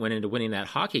joy that went into winning that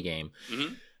hockey game.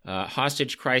 Mm-hmm.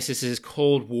 Hostage crises,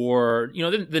 Cold War,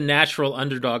 the natural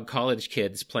underdog college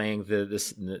kids playing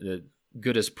the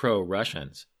good as pro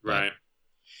Russians. Right.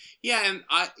 Yeah, and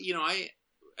I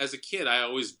as a kid, I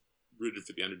always rooted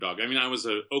for the underdog. I mean, I was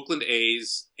a Oakland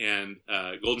A's and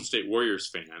Golden State Warriors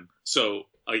fan, so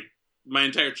like my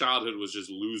entire childhood was just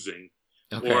losing,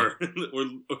 okay. or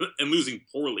losing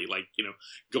poorly, like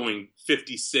going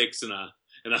 56 and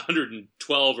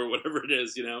 112 or whatever it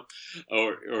is,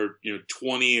 or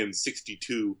 20 and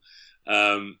 62.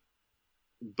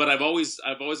 But I've always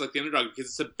liked the underdog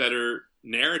because it's a better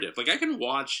narrative. Like I can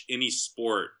watch any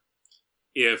sport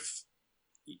if.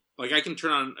 Like I can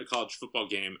turn on a college football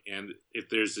game, and if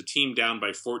there's a team down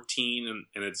by 14,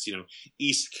 and it's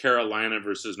East Carolina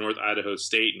versus North Idaho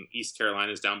State, and East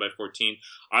Carolina is down by 14,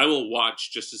 I will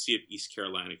watch just to see if East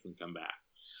Carolina can come back.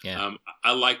 Yeah.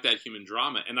 I like that human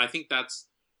drama, and I think that's,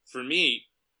 for me,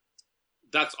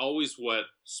 that's always what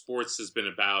sports has been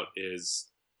about. Is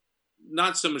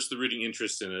not so much the rooting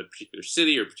interest in a particular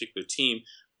city or a particular team,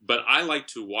 But I like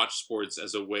to watch sports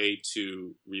as a way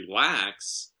to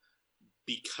relax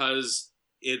because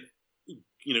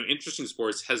interesting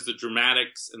sports has the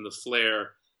dramatics and the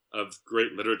flair of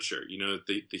great literature.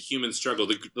 The human struggle.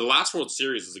 The last World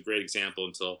Series is a great example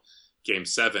until Game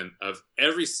 7 of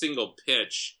every single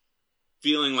pitch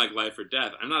feeling like life or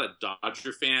death. I'm not a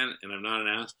Dodger fan and I'm not an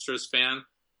Astros fan,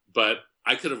 but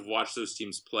I could have watched those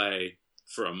teams play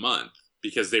for a month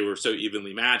because they were so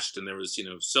evenly matched and there was,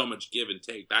 so much give and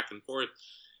take back and forth.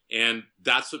 And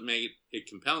that's what made it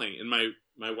compelling. And my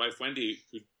wife, Wendy,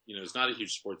 who, is not a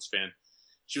huge sports fan,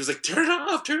 she was like, turn it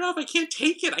off. I can't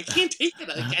take it. I can't take it.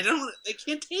 I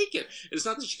can't take it. It's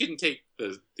not that she couldn't take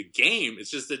the game.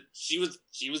 It's just that she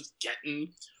was getting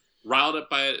riled up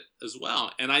by it as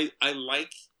well. And I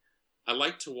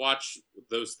like to watch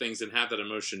those things and have that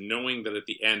emotion, knowing that at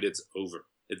the end it's over,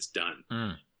 it's done.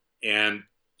 And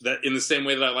that in the same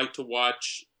way that I like to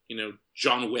watch,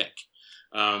 John Wick,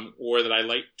 or that I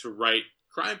like to write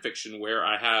crime fiction where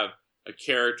I have a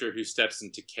character who steps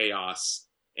into chaos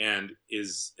and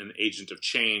is an agent of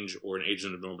change or an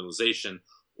agent of normalization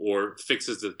or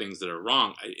fixes the things that are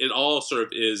wrong. It all sort of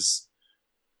is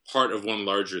part of one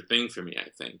larger thing for me, I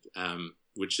think,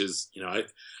 which is,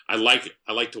 I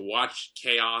like to watch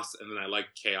chaos, and then I like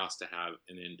chaos to have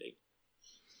an ending.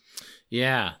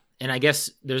 Yeah. And I guess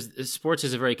sports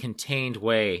is a very contained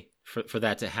way for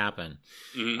that to happen.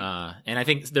 Mm-hmm. And I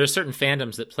think there are certain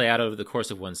fandoms that play out over the course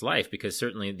of one's life, because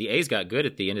certainly the A's got good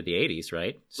at the end of the 80s,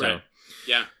 right? So, right.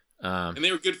 Yeah. And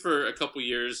they were good for a couple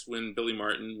years when Billy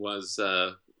Martin was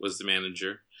the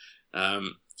manager.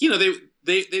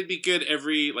 They'd be good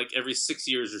every 6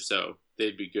 years or so.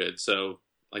 They'd be good. So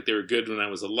like they were good when I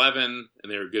was 11,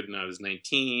 and they were good when I was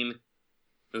 19,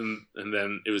 and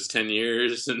then it was 10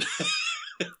 years. And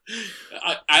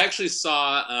I actually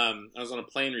saw. I was on a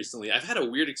plane recently. I've had a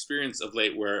weird experience of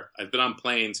late where I've been on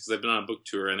planes because I've been on a book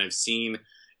tour, and I've seen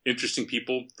interesting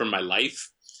people from my life.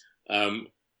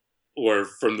 Or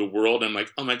from the world. I'm like,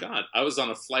 oh my God, I was on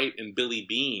a flight and Billy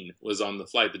Beane was on the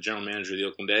flight, the general manager of the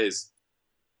Oakland A's.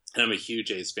 And I'm a huge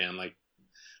A's fan. Like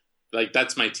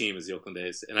that's my team, is the Oakland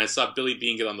A's. And I saw Billy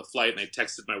Beane get on the flight, and I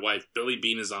texted my wife, Billy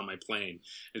Beane is on my plane.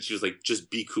 And she was like, just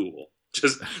be cool.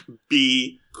 Just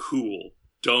be cool.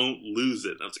 Don't lose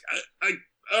it. And I was like,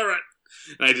 all right.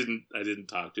 And I didn't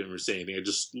talk to him or say anything. I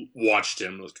just watched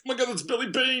him. I was like, oh my God, that's Billy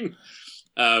Beane.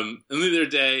 And the other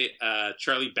day,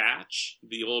 Charlie Batch,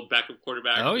 the old backup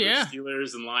quarterback for the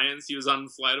Steelers and Lions, he was on a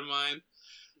flight of mine.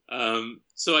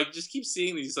 So I just keep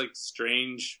seeing these like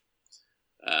strange,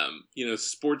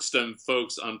 sportsdom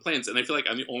folks on planes, and I feel like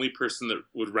I'm the only person that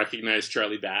would recognize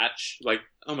Charlie Batch. Like,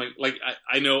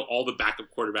 I know all the backup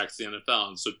quarterbacks in the NFL,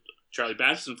 and so Charlie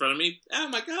Batch is in front of me. Oh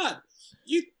my God,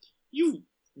 you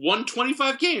won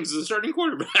 25 games as a starting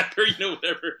quarterback, or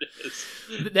whatever it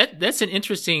is. That's an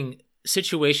interesting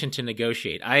situation to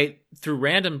negotiate. Through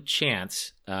random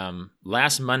chance,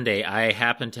 last Monday, I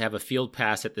happened to have a field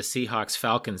pass at the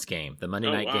Seahawks-Falcons game, the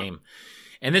Monday night game.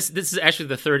 And this is actually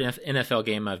the third NFL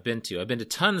game I've been to. I've been to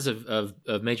tons of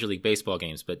Major League Baseball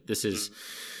games, but this is,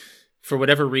 for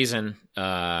whatever reason,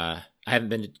 I haven't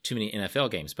been to too many NFL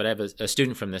games. But I have a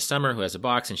student from this summer who has a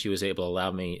box, and she was able to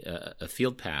allow me a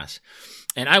field pass.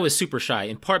 And I was super shy,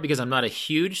 in part because I'm not a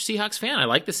huge Seahawks fan. I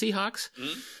like the Seahawks.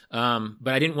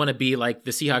 But I didn't want to be like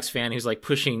the Seahawks fan who's like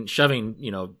shoving,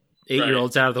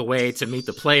 8-year-olds out of the way to meet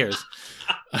the players.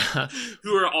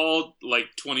 Who are all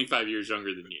like 25 years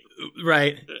younger than you.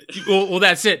 Right. Well,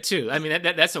 that's it too. I mean,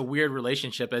 that's a weird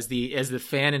relationship as the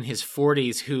fan in his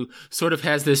 40s who sort of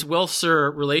has this, well,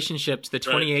 sir, relationship to the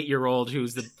 28-year-old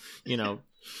who's the,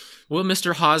 well,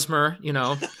 Mr. Hosmer,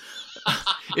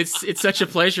 it's such a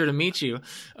pleasure to meet you.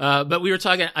 But we were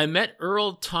talking, I met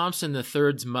Earl Thompson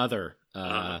III's mother.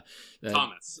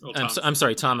 Thomas. I'm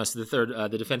sorry, Thomas the third,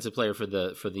 the defensive player for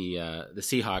the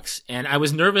Seahawks, and I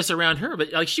was nervous around her,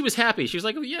 but like she was happy. She was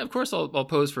like, "Oh yeah, of course I'll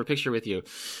pose for a picture with you,"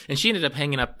 and she ended up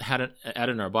hanging out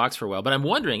in our box for a while. But I'm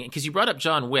wondering, because you brought up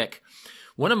John Wick,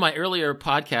 one of my earlier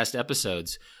podcast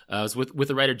episodes was with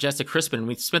the writer Jessica Crispin.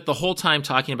 We spent the whole time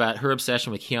talking about her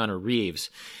obsession with Keanu Reeves.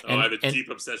 I have a deep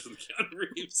obsession with Keanu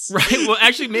Reeves. Right. Well,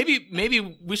 actually,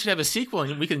 maybe we should have a sequel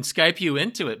and we can Skype you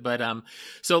into it. But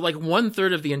so like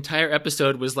 1/3 of the entire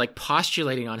episode was like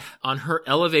postulating on her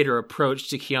elevator approach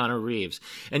to Keanu Reeves,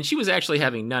 and she was actually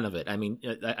having none of it. I mean,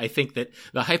 I think that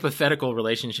the hypothetical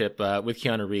relationship with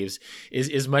Keanu Reeves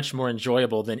is much more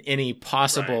enjoyable than any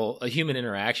possible human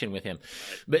interaction with him.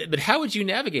 But how would you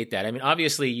navigate that? I mean,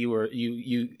 obviously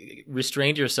you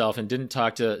restrained yourself and didn't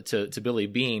talk to Billy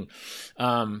Beane.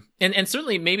 And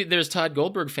certainly maybe there's Todd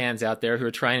Goldberg fans out there who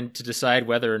are trying to decide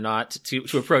whether or not to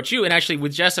approach you. And actually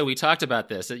with Jessa, we talked about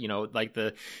this, like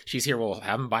she's here, well,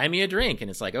 have him buy me a drink. And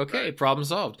it's like, okay, right. Problem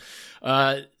solved.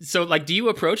 So like, do you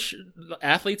approach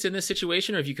athletes in this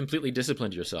situation, or have you completely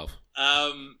disciplined yourself?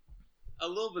 A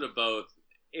little bit of both.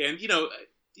 And,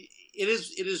 it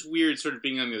is weird sort of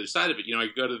being on the other side of it. I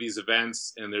go to these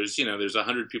events and there's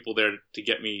 100 people there to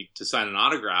get me to sign an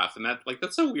autograph. And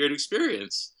that's a weird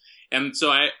experience. And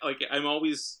so I'm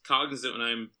always cognizant when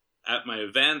I'm at my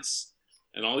events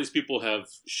and all these people have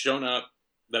shown up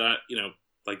that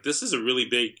this is a really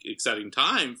big, exciting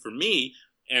time for me.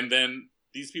 And then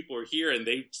these people are here and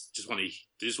they just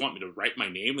want me to write my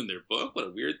name in their book. What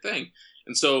a weird thing.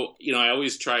 And so, I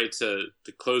always try to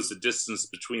close the distance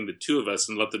between the two of us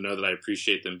and let them know that I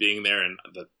appreciate them being there and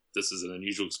that this is an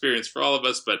unusual experience for all of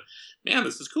us. But man,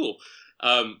 this is cool.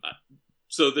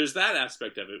 So there's that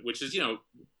aspect of it, which is,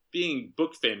 being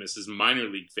book famous is minor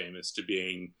league famous to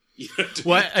being.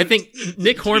 Well, I think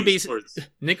Nick Hornby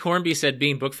said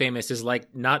being book famous is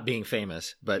like not being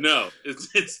famous, but no,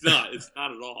 it's not. It's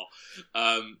not at all.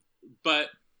 But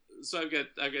so I've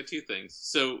got two things.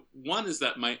 So one is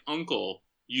that my uncle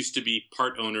used to be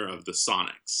part owner of the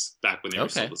Sonics back when they were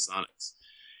still the Sonics,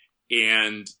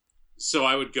 and so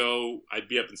I'd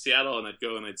be up in Seattle, and I'd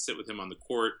go and I'd sit with him on the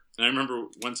court. And I remember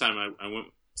one time I went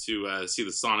to see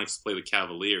the Sonics play the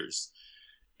Cavaliers.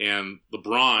 And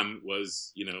LeBron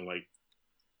was, like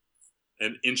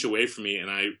an inch away from me. And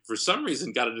I, for some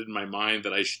reason, got it in my mind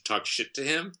that I should talk shit to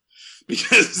him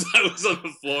because I was on the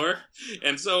floor.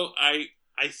 And so I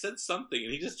said something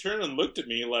and he just turned and looked at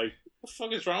me like, what the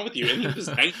fuck is wrong with you? And he was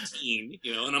 19,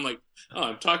 and I'm like, oh,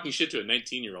 I'm talking shit to a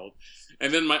 19-year-old.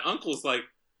 And then my uncle's like,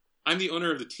 I'm the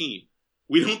owner of the team.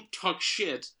 We don't talk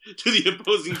shit to the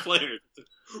opposing players.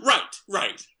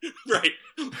 Right.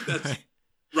 That's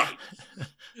right.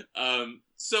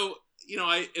 So,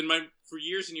 for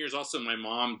years and years also, my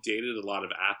mom dated a lot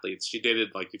of athletes. She dated,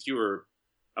 if you were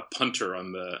a punter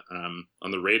on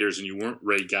the Raiders and you weren't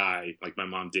Ray Guy, like my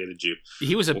mom dated you.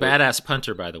 He was a badass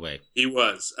punter, by the way. He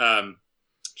was.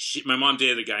 My mom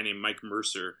dated a guy named Mike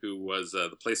Mercer, who was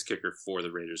the place kicker for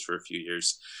the Raiders for a few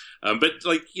years. But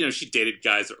she dated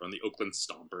guys that were on the Oakland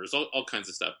Stompers, all kinds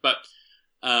of stuff. But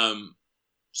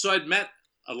so I'd met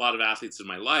a lot of athletes in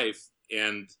my life,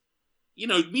 and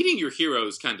meeting your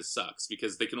heroes kind of sucks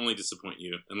because they can only disappoint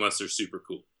you unless they're super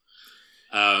cool.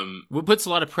 What puts a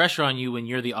lot of pressure on you when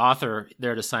you're the author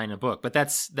there to sign a book, but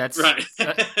that's right.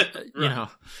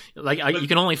 You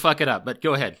can only fuck it up. But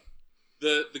go ahead.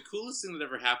 The coolest thing that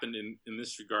ever happened in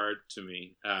this regard to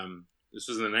me, this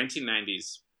was in the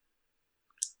 1990s,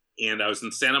 and I was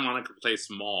in Santa Monica Place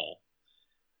Mall,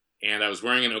 and I was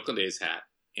wearing an Oakland A's hat,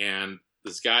 and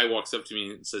this guy walks up to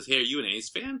me and says, "Hey, are you an A's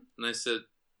fan?" And I said,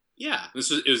 "Yeah." It was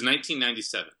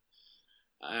 1997.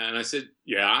 And I said,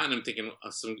 "Yeah." And I'm thinking,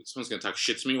 someone's going to talk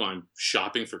shit to me while I'm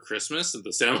shopping for Christmas at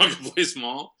the Santa Monica Place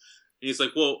Mall. And he's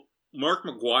like, "Well, Mark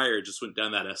McGwire just went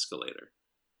down that escalator."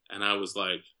 And I was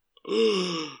like,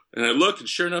 and I look, and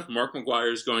sure enough, Mark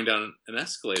McGwire is going down an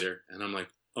escalator. And I'm like,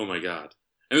 oh my God.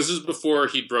 And this was before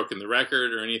he'd broken the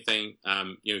record or anything.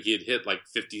 He had hit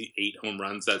 58 home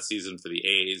runs that season for the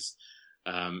A's.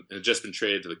 And had just been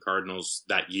traded to the Cardinals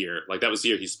that year. That was the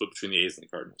year he split between the A's and the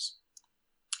Cardinals.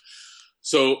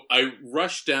 So I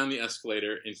rush down the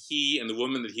escalator, and he and the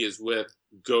woman that he is with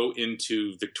go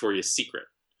into Victoria's Secret.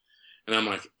 And I'm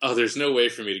like, oh, there's no way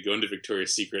for me to go into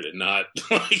Victoria's Secret and not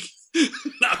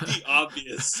be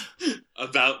obvious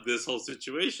about this whole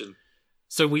situation.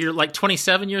 So you're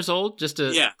 27 years old, just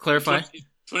to clarify?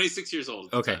 26 years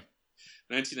old. Okay.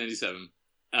 1997.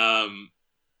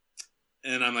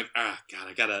 And I'm like, God,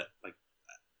 I gotta,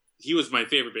 he was my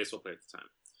favorite baseball player at the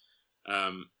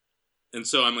time. And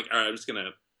so I'm like, all right, I'm just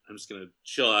gonna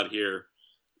chill out here,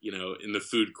 in the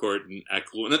food court and act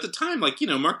cool. And at the time, Mark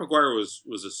McGwire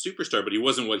was a superstar, but he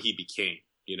wasn't what he became.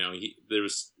 There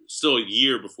was still a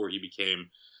year before he became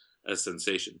a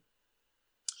sensation.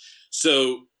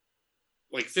 So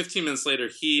 15 minutes later,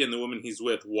 he and the woman he's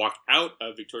with walk out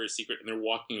of Victoria's Secret, and they're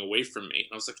walking away from me.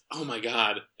 And I was like, oh my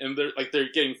God. And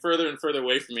they're getting further and further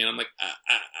away from me. And I'm like,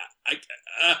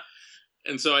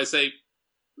 And so I say,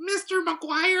 Mr.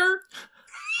 McGwire.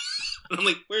 And I'm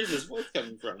like, where's this voice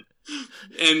coming from?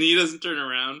 And he doesn't turn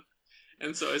around.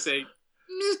 And so I say,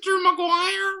 Mr.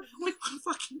 McGwire. I'm like, oh,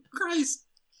 fucking Christ.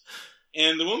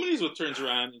 And the woman he's with turns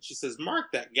around and she says,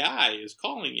 Mark, that guy is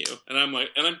calling you. And I'm like,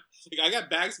 I got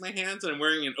bags in my hands and I'm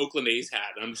wearing an Oakland A's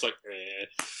hat. And I'm just like, eh.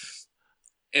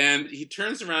 And he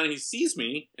turns around and he sees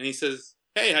me and he says,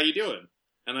 hey, how you doing?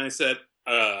 And I said,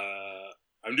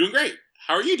 I'm doing great.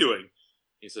 How are you doing?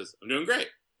 He says, I'm doing great.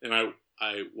 And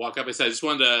I walk up. I said, I just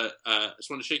wanted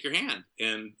to shake your hand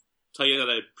and tell you that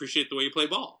I appreciate the way you play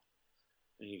ball.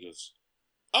 And he goes,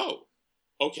 oh,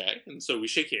 okay. And so we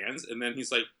shake hands, and then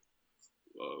he's like,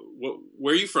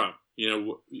 where are you from?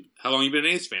 How long have you been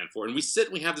an A's fan for? And we sit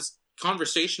and we have this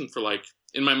conversation for like,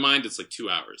 in my mind, it's like 2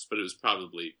 hours, but it was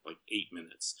probably like 8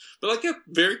 minutes. But like a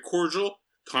very cordial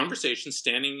conversation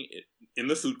standing in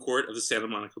the food court of the Santa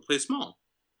Monica Place Mall.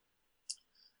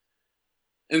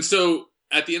 And so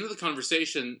at the end of the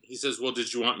conversation, he says, well,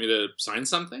 did you want me to sign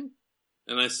something?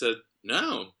 And I said,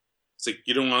 no. It's like,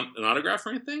 you don't want an autograph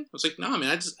or anything? I was like, no, man,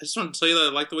 I just want to tell you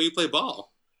that I like the way you play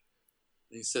ball.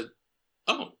 And he said,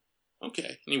 oh,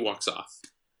 okay. And he walks off.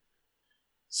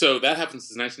 So that happened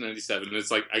since 1997. And it's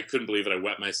like, I couldn't believe it. I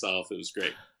wet myself. It was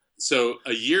great. So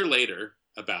a year later,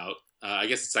 I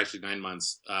guess it's actually 9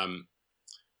 months,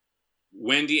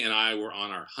 Wendy and I were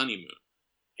on our honeymoon.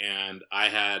 And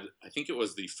I think it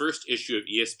was the first issue of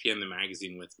ESPN, the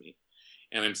magazine, with me.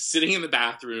 And I'm sitting in the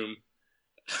bathroom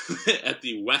at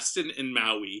the Westin in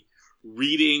Maui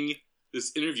reading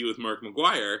this interview with Mark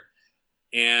McGwire.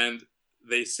 And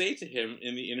they say to him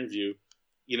in the interview,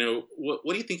 what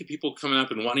do you think of people coming up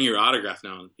and wanting your autograph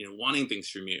now, wanting things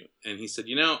from you? And he said,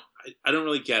 I don't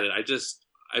really get it.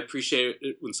 I appreciate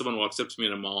it when someone walks up to me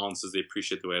in a mall and says they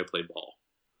appreciate the way I play ball.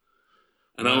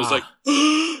 And I was like,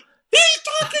 he's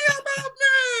talking about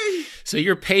me! So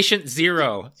you're patient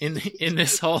zero in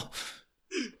this whole...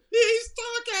 He's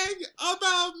talking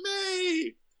about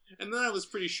me! And then I was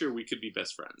pretty sure we could be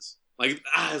best friends. Like,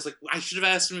 I was like, I should have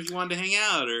asked him if he wanted to hang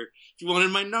out, or if he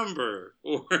wanted my number,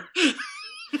 or...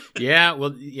 Yeah,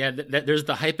 well, yeah. There's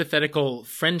the hypothetical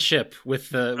friendship with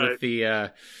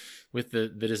the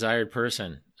desired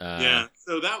person. Yeah,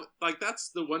 so that's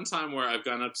the one time where I've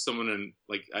gone up to someone and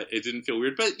like it didn't feel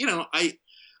weird. But I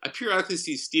periodically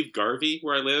see Steve Garvey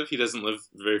where I live. He doesn't live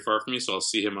very far from me, so I'll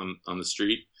see him on the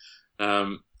street.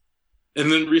 And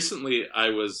then recently, I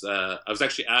was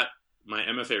actually at my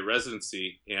MFA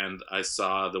residency, and I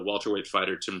saw the welterweight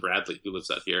fighter Tim Bradley, who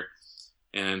lives out here.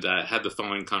 And had the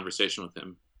following conversation with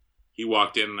him. He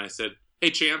walked in and I said,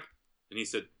 hey, champ. And he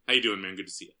said, how you doing, man? Good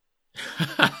to see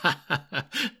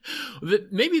you.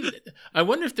 Maybe I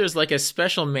wonder if there's like a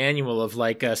special manual of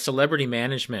like celebrity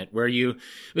management where you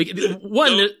don't do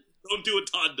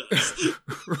what Todd does.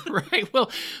 Right.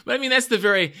 Well, but I mean, that's the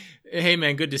very, hey,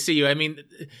 man, good to see you. I mean,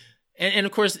 and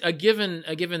of course, a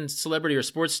given celebrity or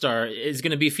sports star is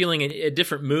going to be feeling at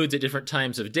different moods at different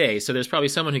times of day. So there's probably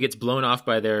someone who gets blown off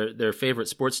by their favorite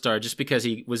sports star just because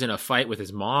he was in a fight with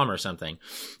his mom or something.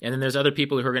 And then there's other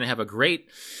people who are going to have a great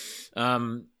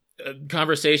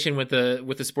conversation with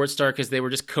the sports star because they were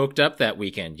just coked up that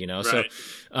weekend, Right. So,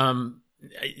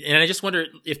 and I just wonder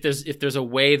if there's a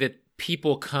way that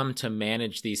people come to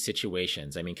manage these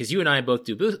situations. I mean, because you and I both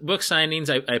do book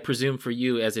signings. I presume for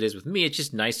you, as it is with me, it's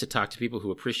just nice to talk to people who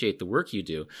appreciate the work you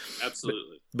do.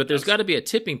 Absolutely. But there's got to be a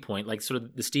tipping point, like sort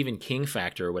of the Stephen King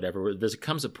factor or whatever, where there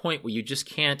comes a point where you just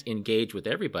can't engage with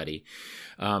everybody.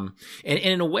 And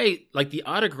in a way, like the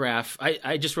autograph,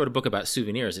 I just wrote a book about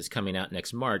souvenirs. It's coming out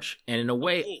next March. And in a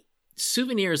way,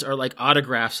 souvenirs are like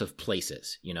autographs of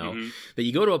places, that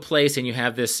you go to a place and you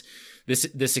have this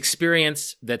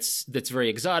experience that's very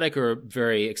exotic or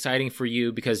very exciting for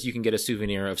you because you can get a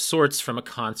souvenir of sorts from a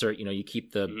concert. You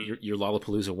keep your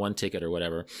Lollapalooza 1 ticket or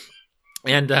whatever.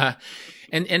 And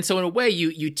so in a way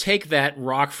you take that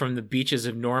rock from the beaches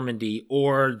of Normandy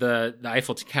or the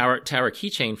Eiffel Tower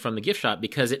keychain from the gift shop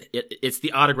because it's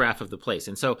the autograph of the place.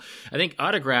 And so I think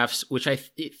autographs, which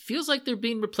it feels like they're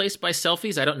being replaced by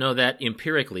selfies. I don't know that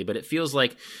empirically, but it feels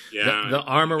like the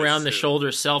arm around the shoulder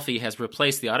selfie has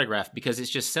replaced the autograph because it's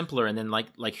just simpler. And then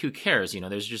like who cares?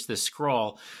 There's just this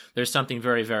scroll. There's something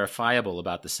very verifiable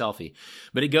about the selfie,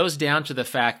 but it goes down to the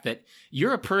fact that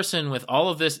you're a person with all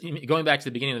of this, going back to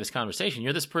the beginning of this conversation,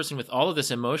 you're this person with all of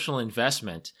this emotional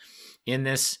investment in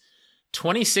this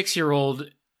 26-year-old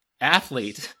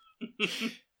athlete.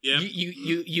 Yep.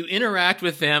 You interact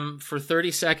with them for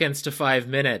 30 seconds to 5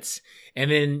 minutes,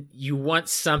 and then you want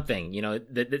something,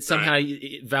 that somehow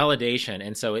validation.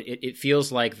 And so it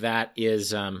feels like that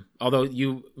is, although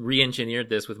you re-engineered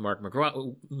this with Mark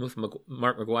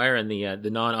McGwire and the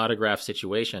non-autograph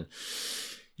situation,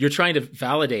 you're trying to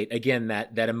validate again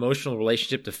that emotional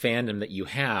relationship to fandom that you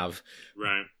have,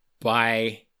 right?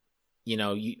 By,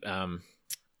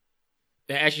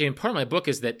 actually, and part of my book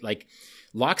is that like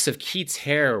locks of Keats'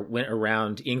 hair went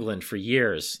around England for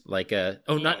years. Like,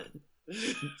 not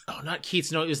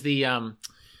Keats. No, it was the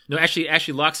No,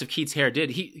 actually, locks of Keats' hair did.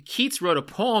 Keats wrote a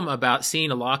poem about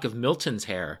seeing a lock of Milton's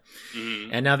hair,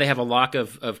 and now they have a lock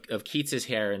of Keats's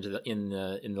hair in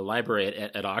the library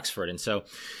at Oxford. And so,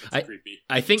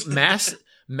 I think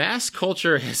mass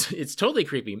culture it's totally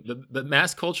creepy, but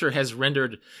mass culture has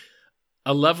rendered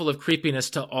a level of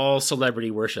creepiness to all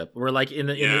celebrity worship. We're like in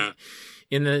the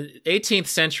 18th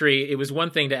century, it was one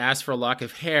thing to ask for a lock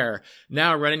of hair.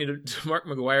 Now, running into Mark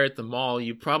McGuire at the mall,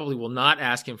 you probably will not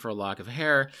ask him for a lock of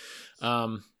hair.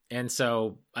 And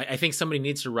so I think somebody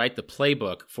needs to write the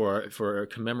playbook for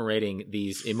commemorating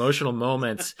these emotional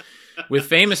moments with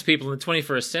famous people in the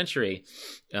 21st century.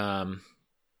 Well,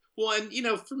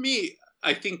 and, for me,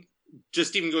 I think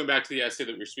just even going back to the essay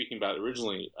that we were speaking about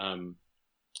originally,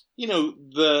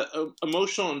 the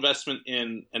emotional investment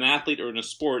in an athlete or in a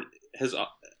sport has,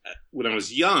 when I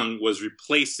was young, was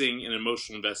replacing an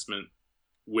emotional investment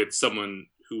with someone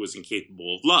who was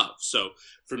incapable of love. So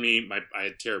for me, I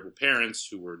had terrible parents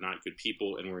who were not good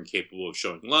people and were incapable of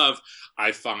showing love.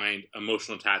 I find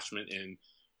emotional attachment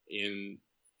in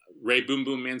Ray Boom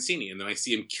Boom Mancini, and then I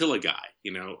see him kill a guy.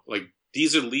 Like,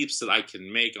 these are leaps that I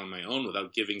can make on my own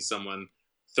without giving someone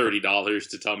 $30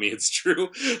 to tell me it's true.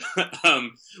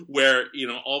 Where,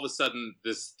 all of a sudden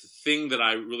this thing that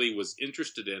I really was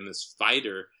interested in, this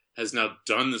fighter, has now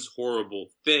done this horrible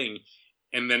thing.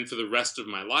 And then for the rest of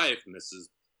my life, and this is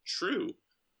true,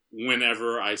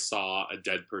 whenever I saw a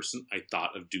dead person, I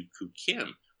thought of Duk-Koo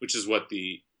Kim, which is what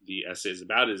the essay is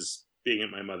about, is being at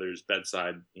my mother's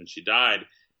bedside when she died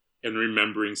and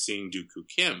remembering seeing Duk-Koo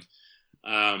Kim.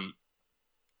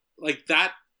 Like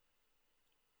that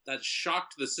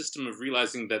shocked the system of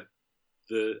realizing that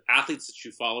the athletes that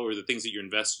you follow or the things that you're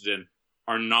invested in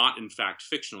are not in fact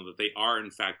fictional, that they are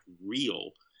in fact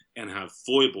real and have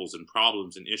foibles and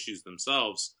problems and issues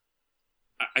themselves.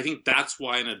 I think that's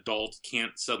why an adult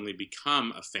can't suddenly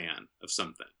become a fan of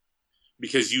something,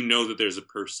 because that there's a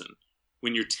person.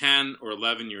 When you're 10 or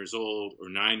 11 years old or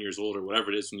 9 years old or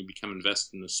whatever it is, when you become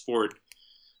invested in the sport,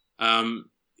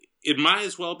 it might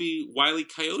as well be Wile E.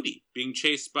 Coyote being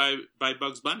chased by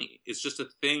Bugs Bunny. It's just a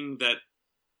thing that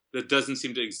doesn't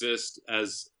seem to exist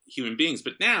as human beings.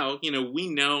 But now, we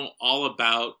know all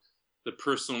about the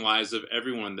personal lives of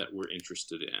everyone that we're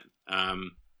interested in.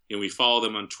 We follow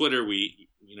them on Twitter. We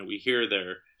hear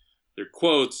their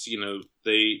quotes.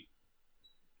 They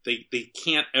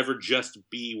can't ever just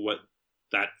be what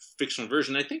that fictional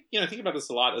version. I think about this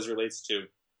a lot as it relates to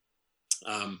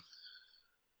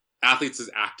athletes as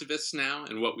activists now,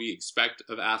 and what we expect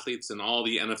of athletes, and all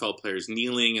the NFL players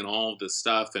kneeling and all of this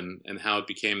stuff, and how it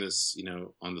became this,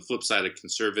 on the flip side, a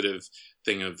conservative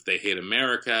thing of they hate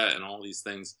America and all these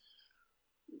things,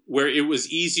 where it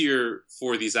was easier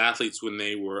for these athletes when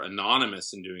they were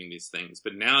anonymous in doing these things.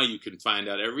 But now you can find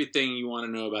out everything you want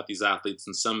to know about these athletes,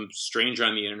 and some stranger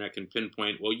on the internet can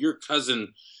pinpoint, well, your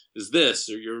cousin is this,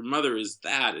 or your mother is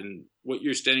that, and what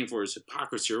you're standing for is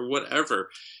hypocrisy or whatever.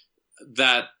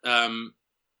 That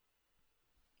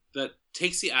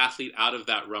takes the athlete out of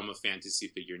that realm of fantasy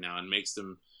figure now and makes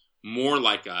them more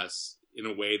like us in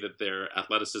a way that their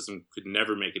athleticism could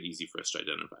never make it easy for us to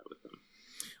identify with them.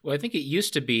 Well, I think it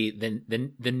used to be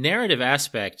the narrative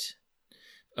aspect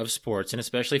of sports, and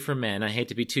especially for men. I hate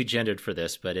to be too gendered for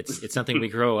this, but it's something we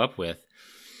grow up with.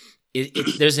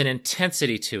 There's an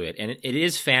intensity to it, and it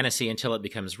is fantasy until it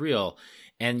becomes real.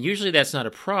 And usually that's not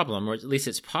a problem, or at least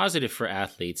it's positive for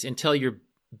athletes until you're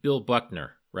Bill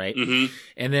Buckner, right? Mm-hmm.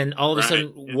 And then all of a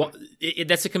sudden,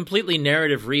 that's a completely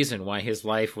narrative reason why his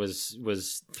life was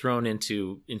thrown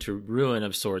into ruin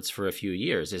of sorts for a few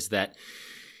years, is that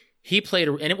he played,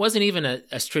 and it wasn't even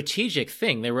a strategic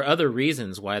thing. There were other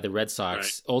reasons why the Red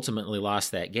Sox ultimately lost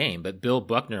that game, but Bill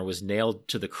Buckner was nailed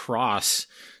to the cross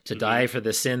to die for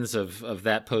the sins of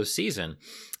that postseason.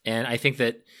 And I think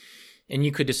that, and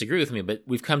you could disagree with me, but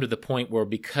we've come to the point where,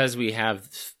 because we have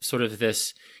sort of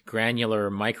this granular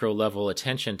micro level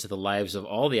attention to the lives of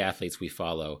all the athletes we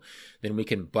follow, then we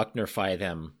can Bucknerify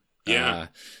them. Yeah.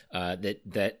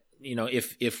 If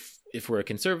we're a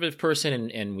conservative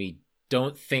person and we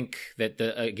don't think that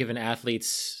the given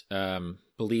athlete's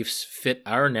beliefs fit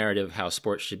our narrative of how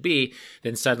sports should be,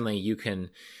 then suddenly you can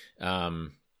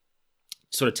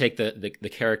sort of take the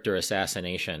character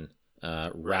assassination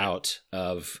route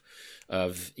of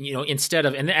instead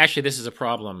of, and actually this is a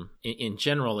problem in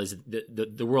general, is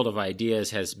the world of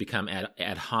ideas has become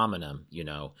ad hominem,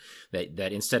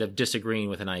 that instead of disagreeing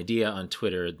with an idea on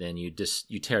Twitter, then you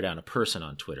tear down a person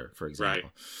on Twitter, for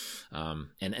example. Right.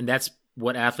 And that's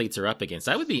what athletes are up against.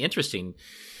 That would be interesting.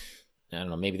 I don't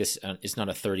know, maybe this is not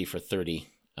a 30 for 30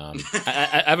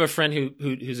 I have a friend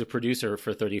who's a producer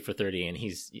for 30 for 30, and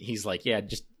he's like, yeah,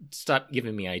 just stop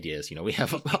giving me ideas. We have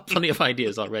plenty of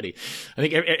ideas already. I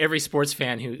think every sports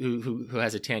fan who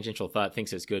has a tangential thought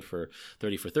thinks it's good for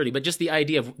 30 for 30. But just the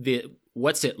idea of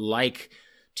what's it like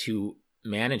to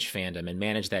manage fandom and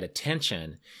manage that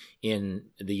attention in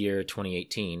the year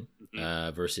 2018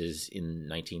 versus in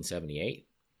 1978.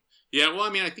 Yeah, well, I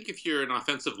mean, I think if you're an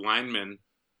offensive lineman,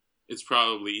 it's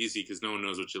probably easy because no one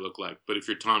knows what you look like. But if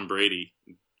you're Tom Brady,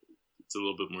 it's a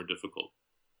little bit more difficult.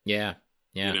 Yeah.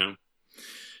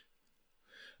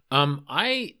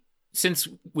 Since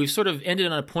we've sort of ended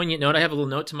on a poignant note, I have a little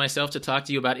note to myself to talk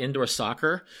to you about indoor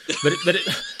soccer.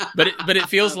 But it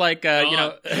feels like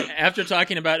after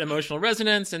talking about emotional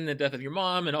resonance and the death of your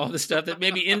mom and all this stuff, that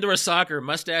maybe indoor soccer,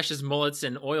 mustaches, mullets,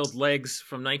 and oiled legs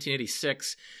from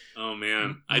 1986. Oh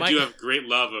man, I do have great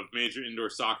love of Major Indoor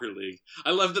Soccer League.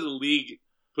 I love that the league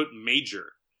put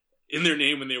major in their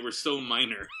name when they were so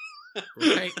minor.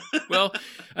 Right. Well,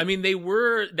 I mean,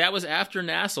 that was after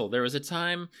Nassau. There was a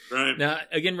time. Right. Now,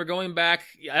 again, we're going back.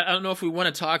 I don't know if we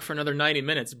want to talk for another 90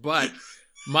 minutes, but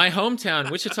my hometown,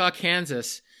 Wichita,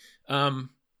 Kansas,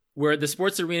 where the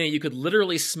sports arena, you could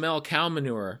literally smell cow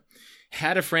manure,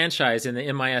 had a franchise in the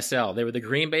MISL. They were the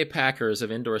Green Bay Packers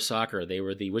of indoor soccer. They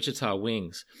were the Wichita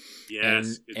Wings.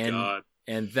 Yes, good God.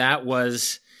 And that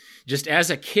was just as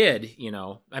a kid,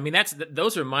 I mean,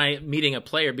 those are my meeting a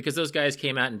player, because those guys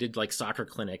came out and did like soccer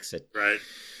clinics at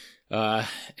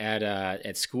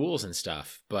schools and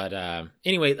stuff. But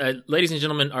anyway, ladies and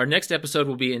gentlemen, our next episode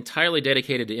will be entirely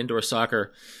dedicated to indoor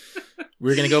soccer.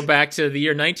 We're going to go back to the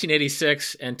year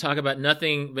 1986 and talk about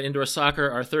nothing but indoor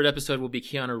soccer. Our third episode will be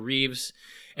Keanu Reeves.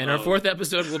 And our fourth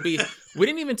episode will be, we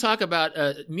didn't even talk about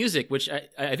music, which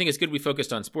I think it's good we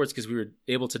focused on sports because we were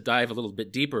able to dive a little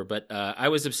bit deeper. But I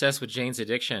was obsessed with Jane's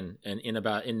Addiction in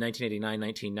 1989,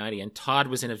 1990. And Todd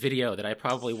was in a video that I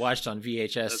probably watched on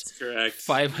VHS. That's correct.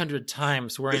 500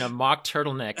 times wearing a mock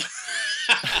turtleneck.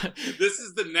 This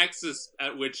is the nexus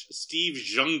at which Steve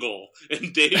Jungle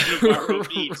and Dave Navarro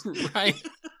meet. Right.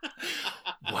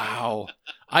 Wow.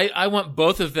 I want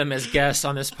both of them as guests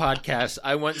on this podcast.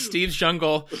 I want Steve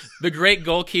Jungle, the great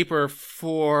goalkeeper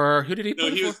for... Who did he play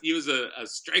for? He was a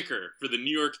striker for the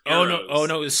New York Arrows. Oh,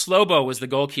 no. It was Slobo was the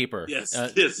goalkeeper. Yes.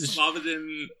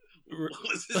 Slobodin... What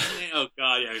was his name? Oh,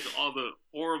 God, yeah. All the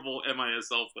horrible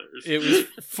MISL players. It was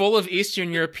full of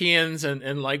Eastern Europeans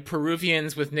and like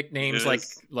Peruvians with nicknames like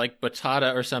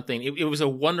Batata or something. It was a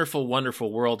wonderful,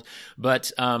 wonderful world.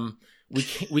 But...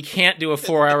 We can't do a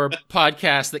 4-hour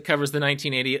podcast that covers the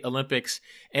 1980 Olympics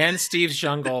and Steve's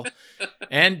Jungle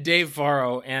and Dave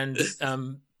Varro and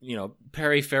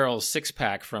Perry Farrell's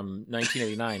six-pack from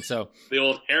 1989. So the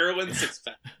old heroin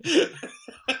six-pack.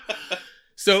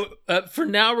 So for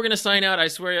now, we're going to sign out. I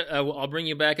swear I'll bring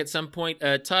you back at some point.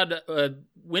 Todd,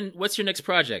 what's your next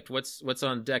project? What's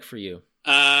on deck for you?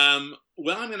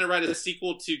 Well, I'm going to write a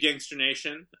sequel to Gangster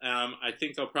Nation. I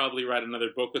think I'll probably write another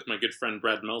book with my good friend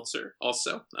Brad Meltzer,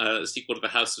 also a sequel to The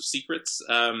House of Secrets.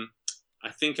 I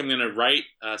think I'm going to write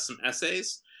some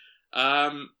essays,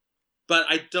 but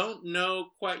I don't know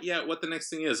quite yet what the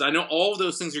next thing is. I know all of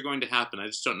those things are going to happen. I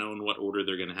just don't know in what order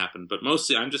they're going to happen. But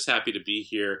mostly, I'm just happy to be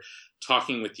here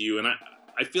talking with you, and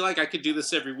I feel like I could do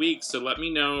this every week. So let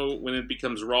me know when it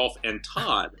becomes Rolf and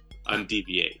Todd on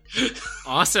DV8.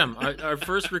 Awesome. Our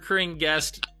first recurring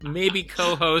guest, maybe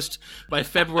co-host by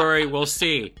February. We'll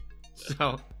see.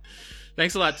 So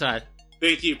thanks a lot, Todd.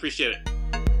 Thank you. Appreciate it.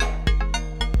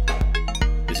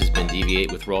 This has been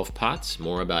DV8 with Rolf Potts.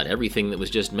 More about everything that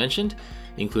was just mentioned,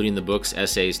 including the books,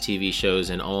 essays, TV shows,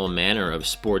 and all manner of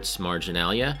sports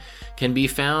marginalia, can be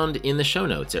found in the show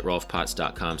notes at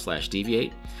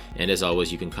rolfpotts.com/deviate. And as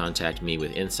always, you can contact me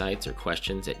with insights or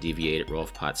questions at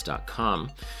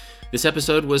deviate@rolfpotts.com. This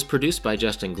episode was produced by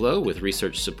Justin Glow with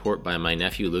research support by my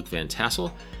nephew Luke Van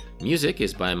Tassel. Music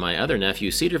is by my other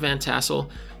nephew Cedar Van Tassel.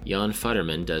 Jan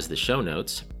Futterman does the show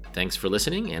notes. Thanks for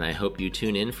listening, and I hope you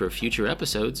tune in for future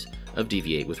episodes of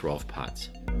Deviate with Rolf Potts.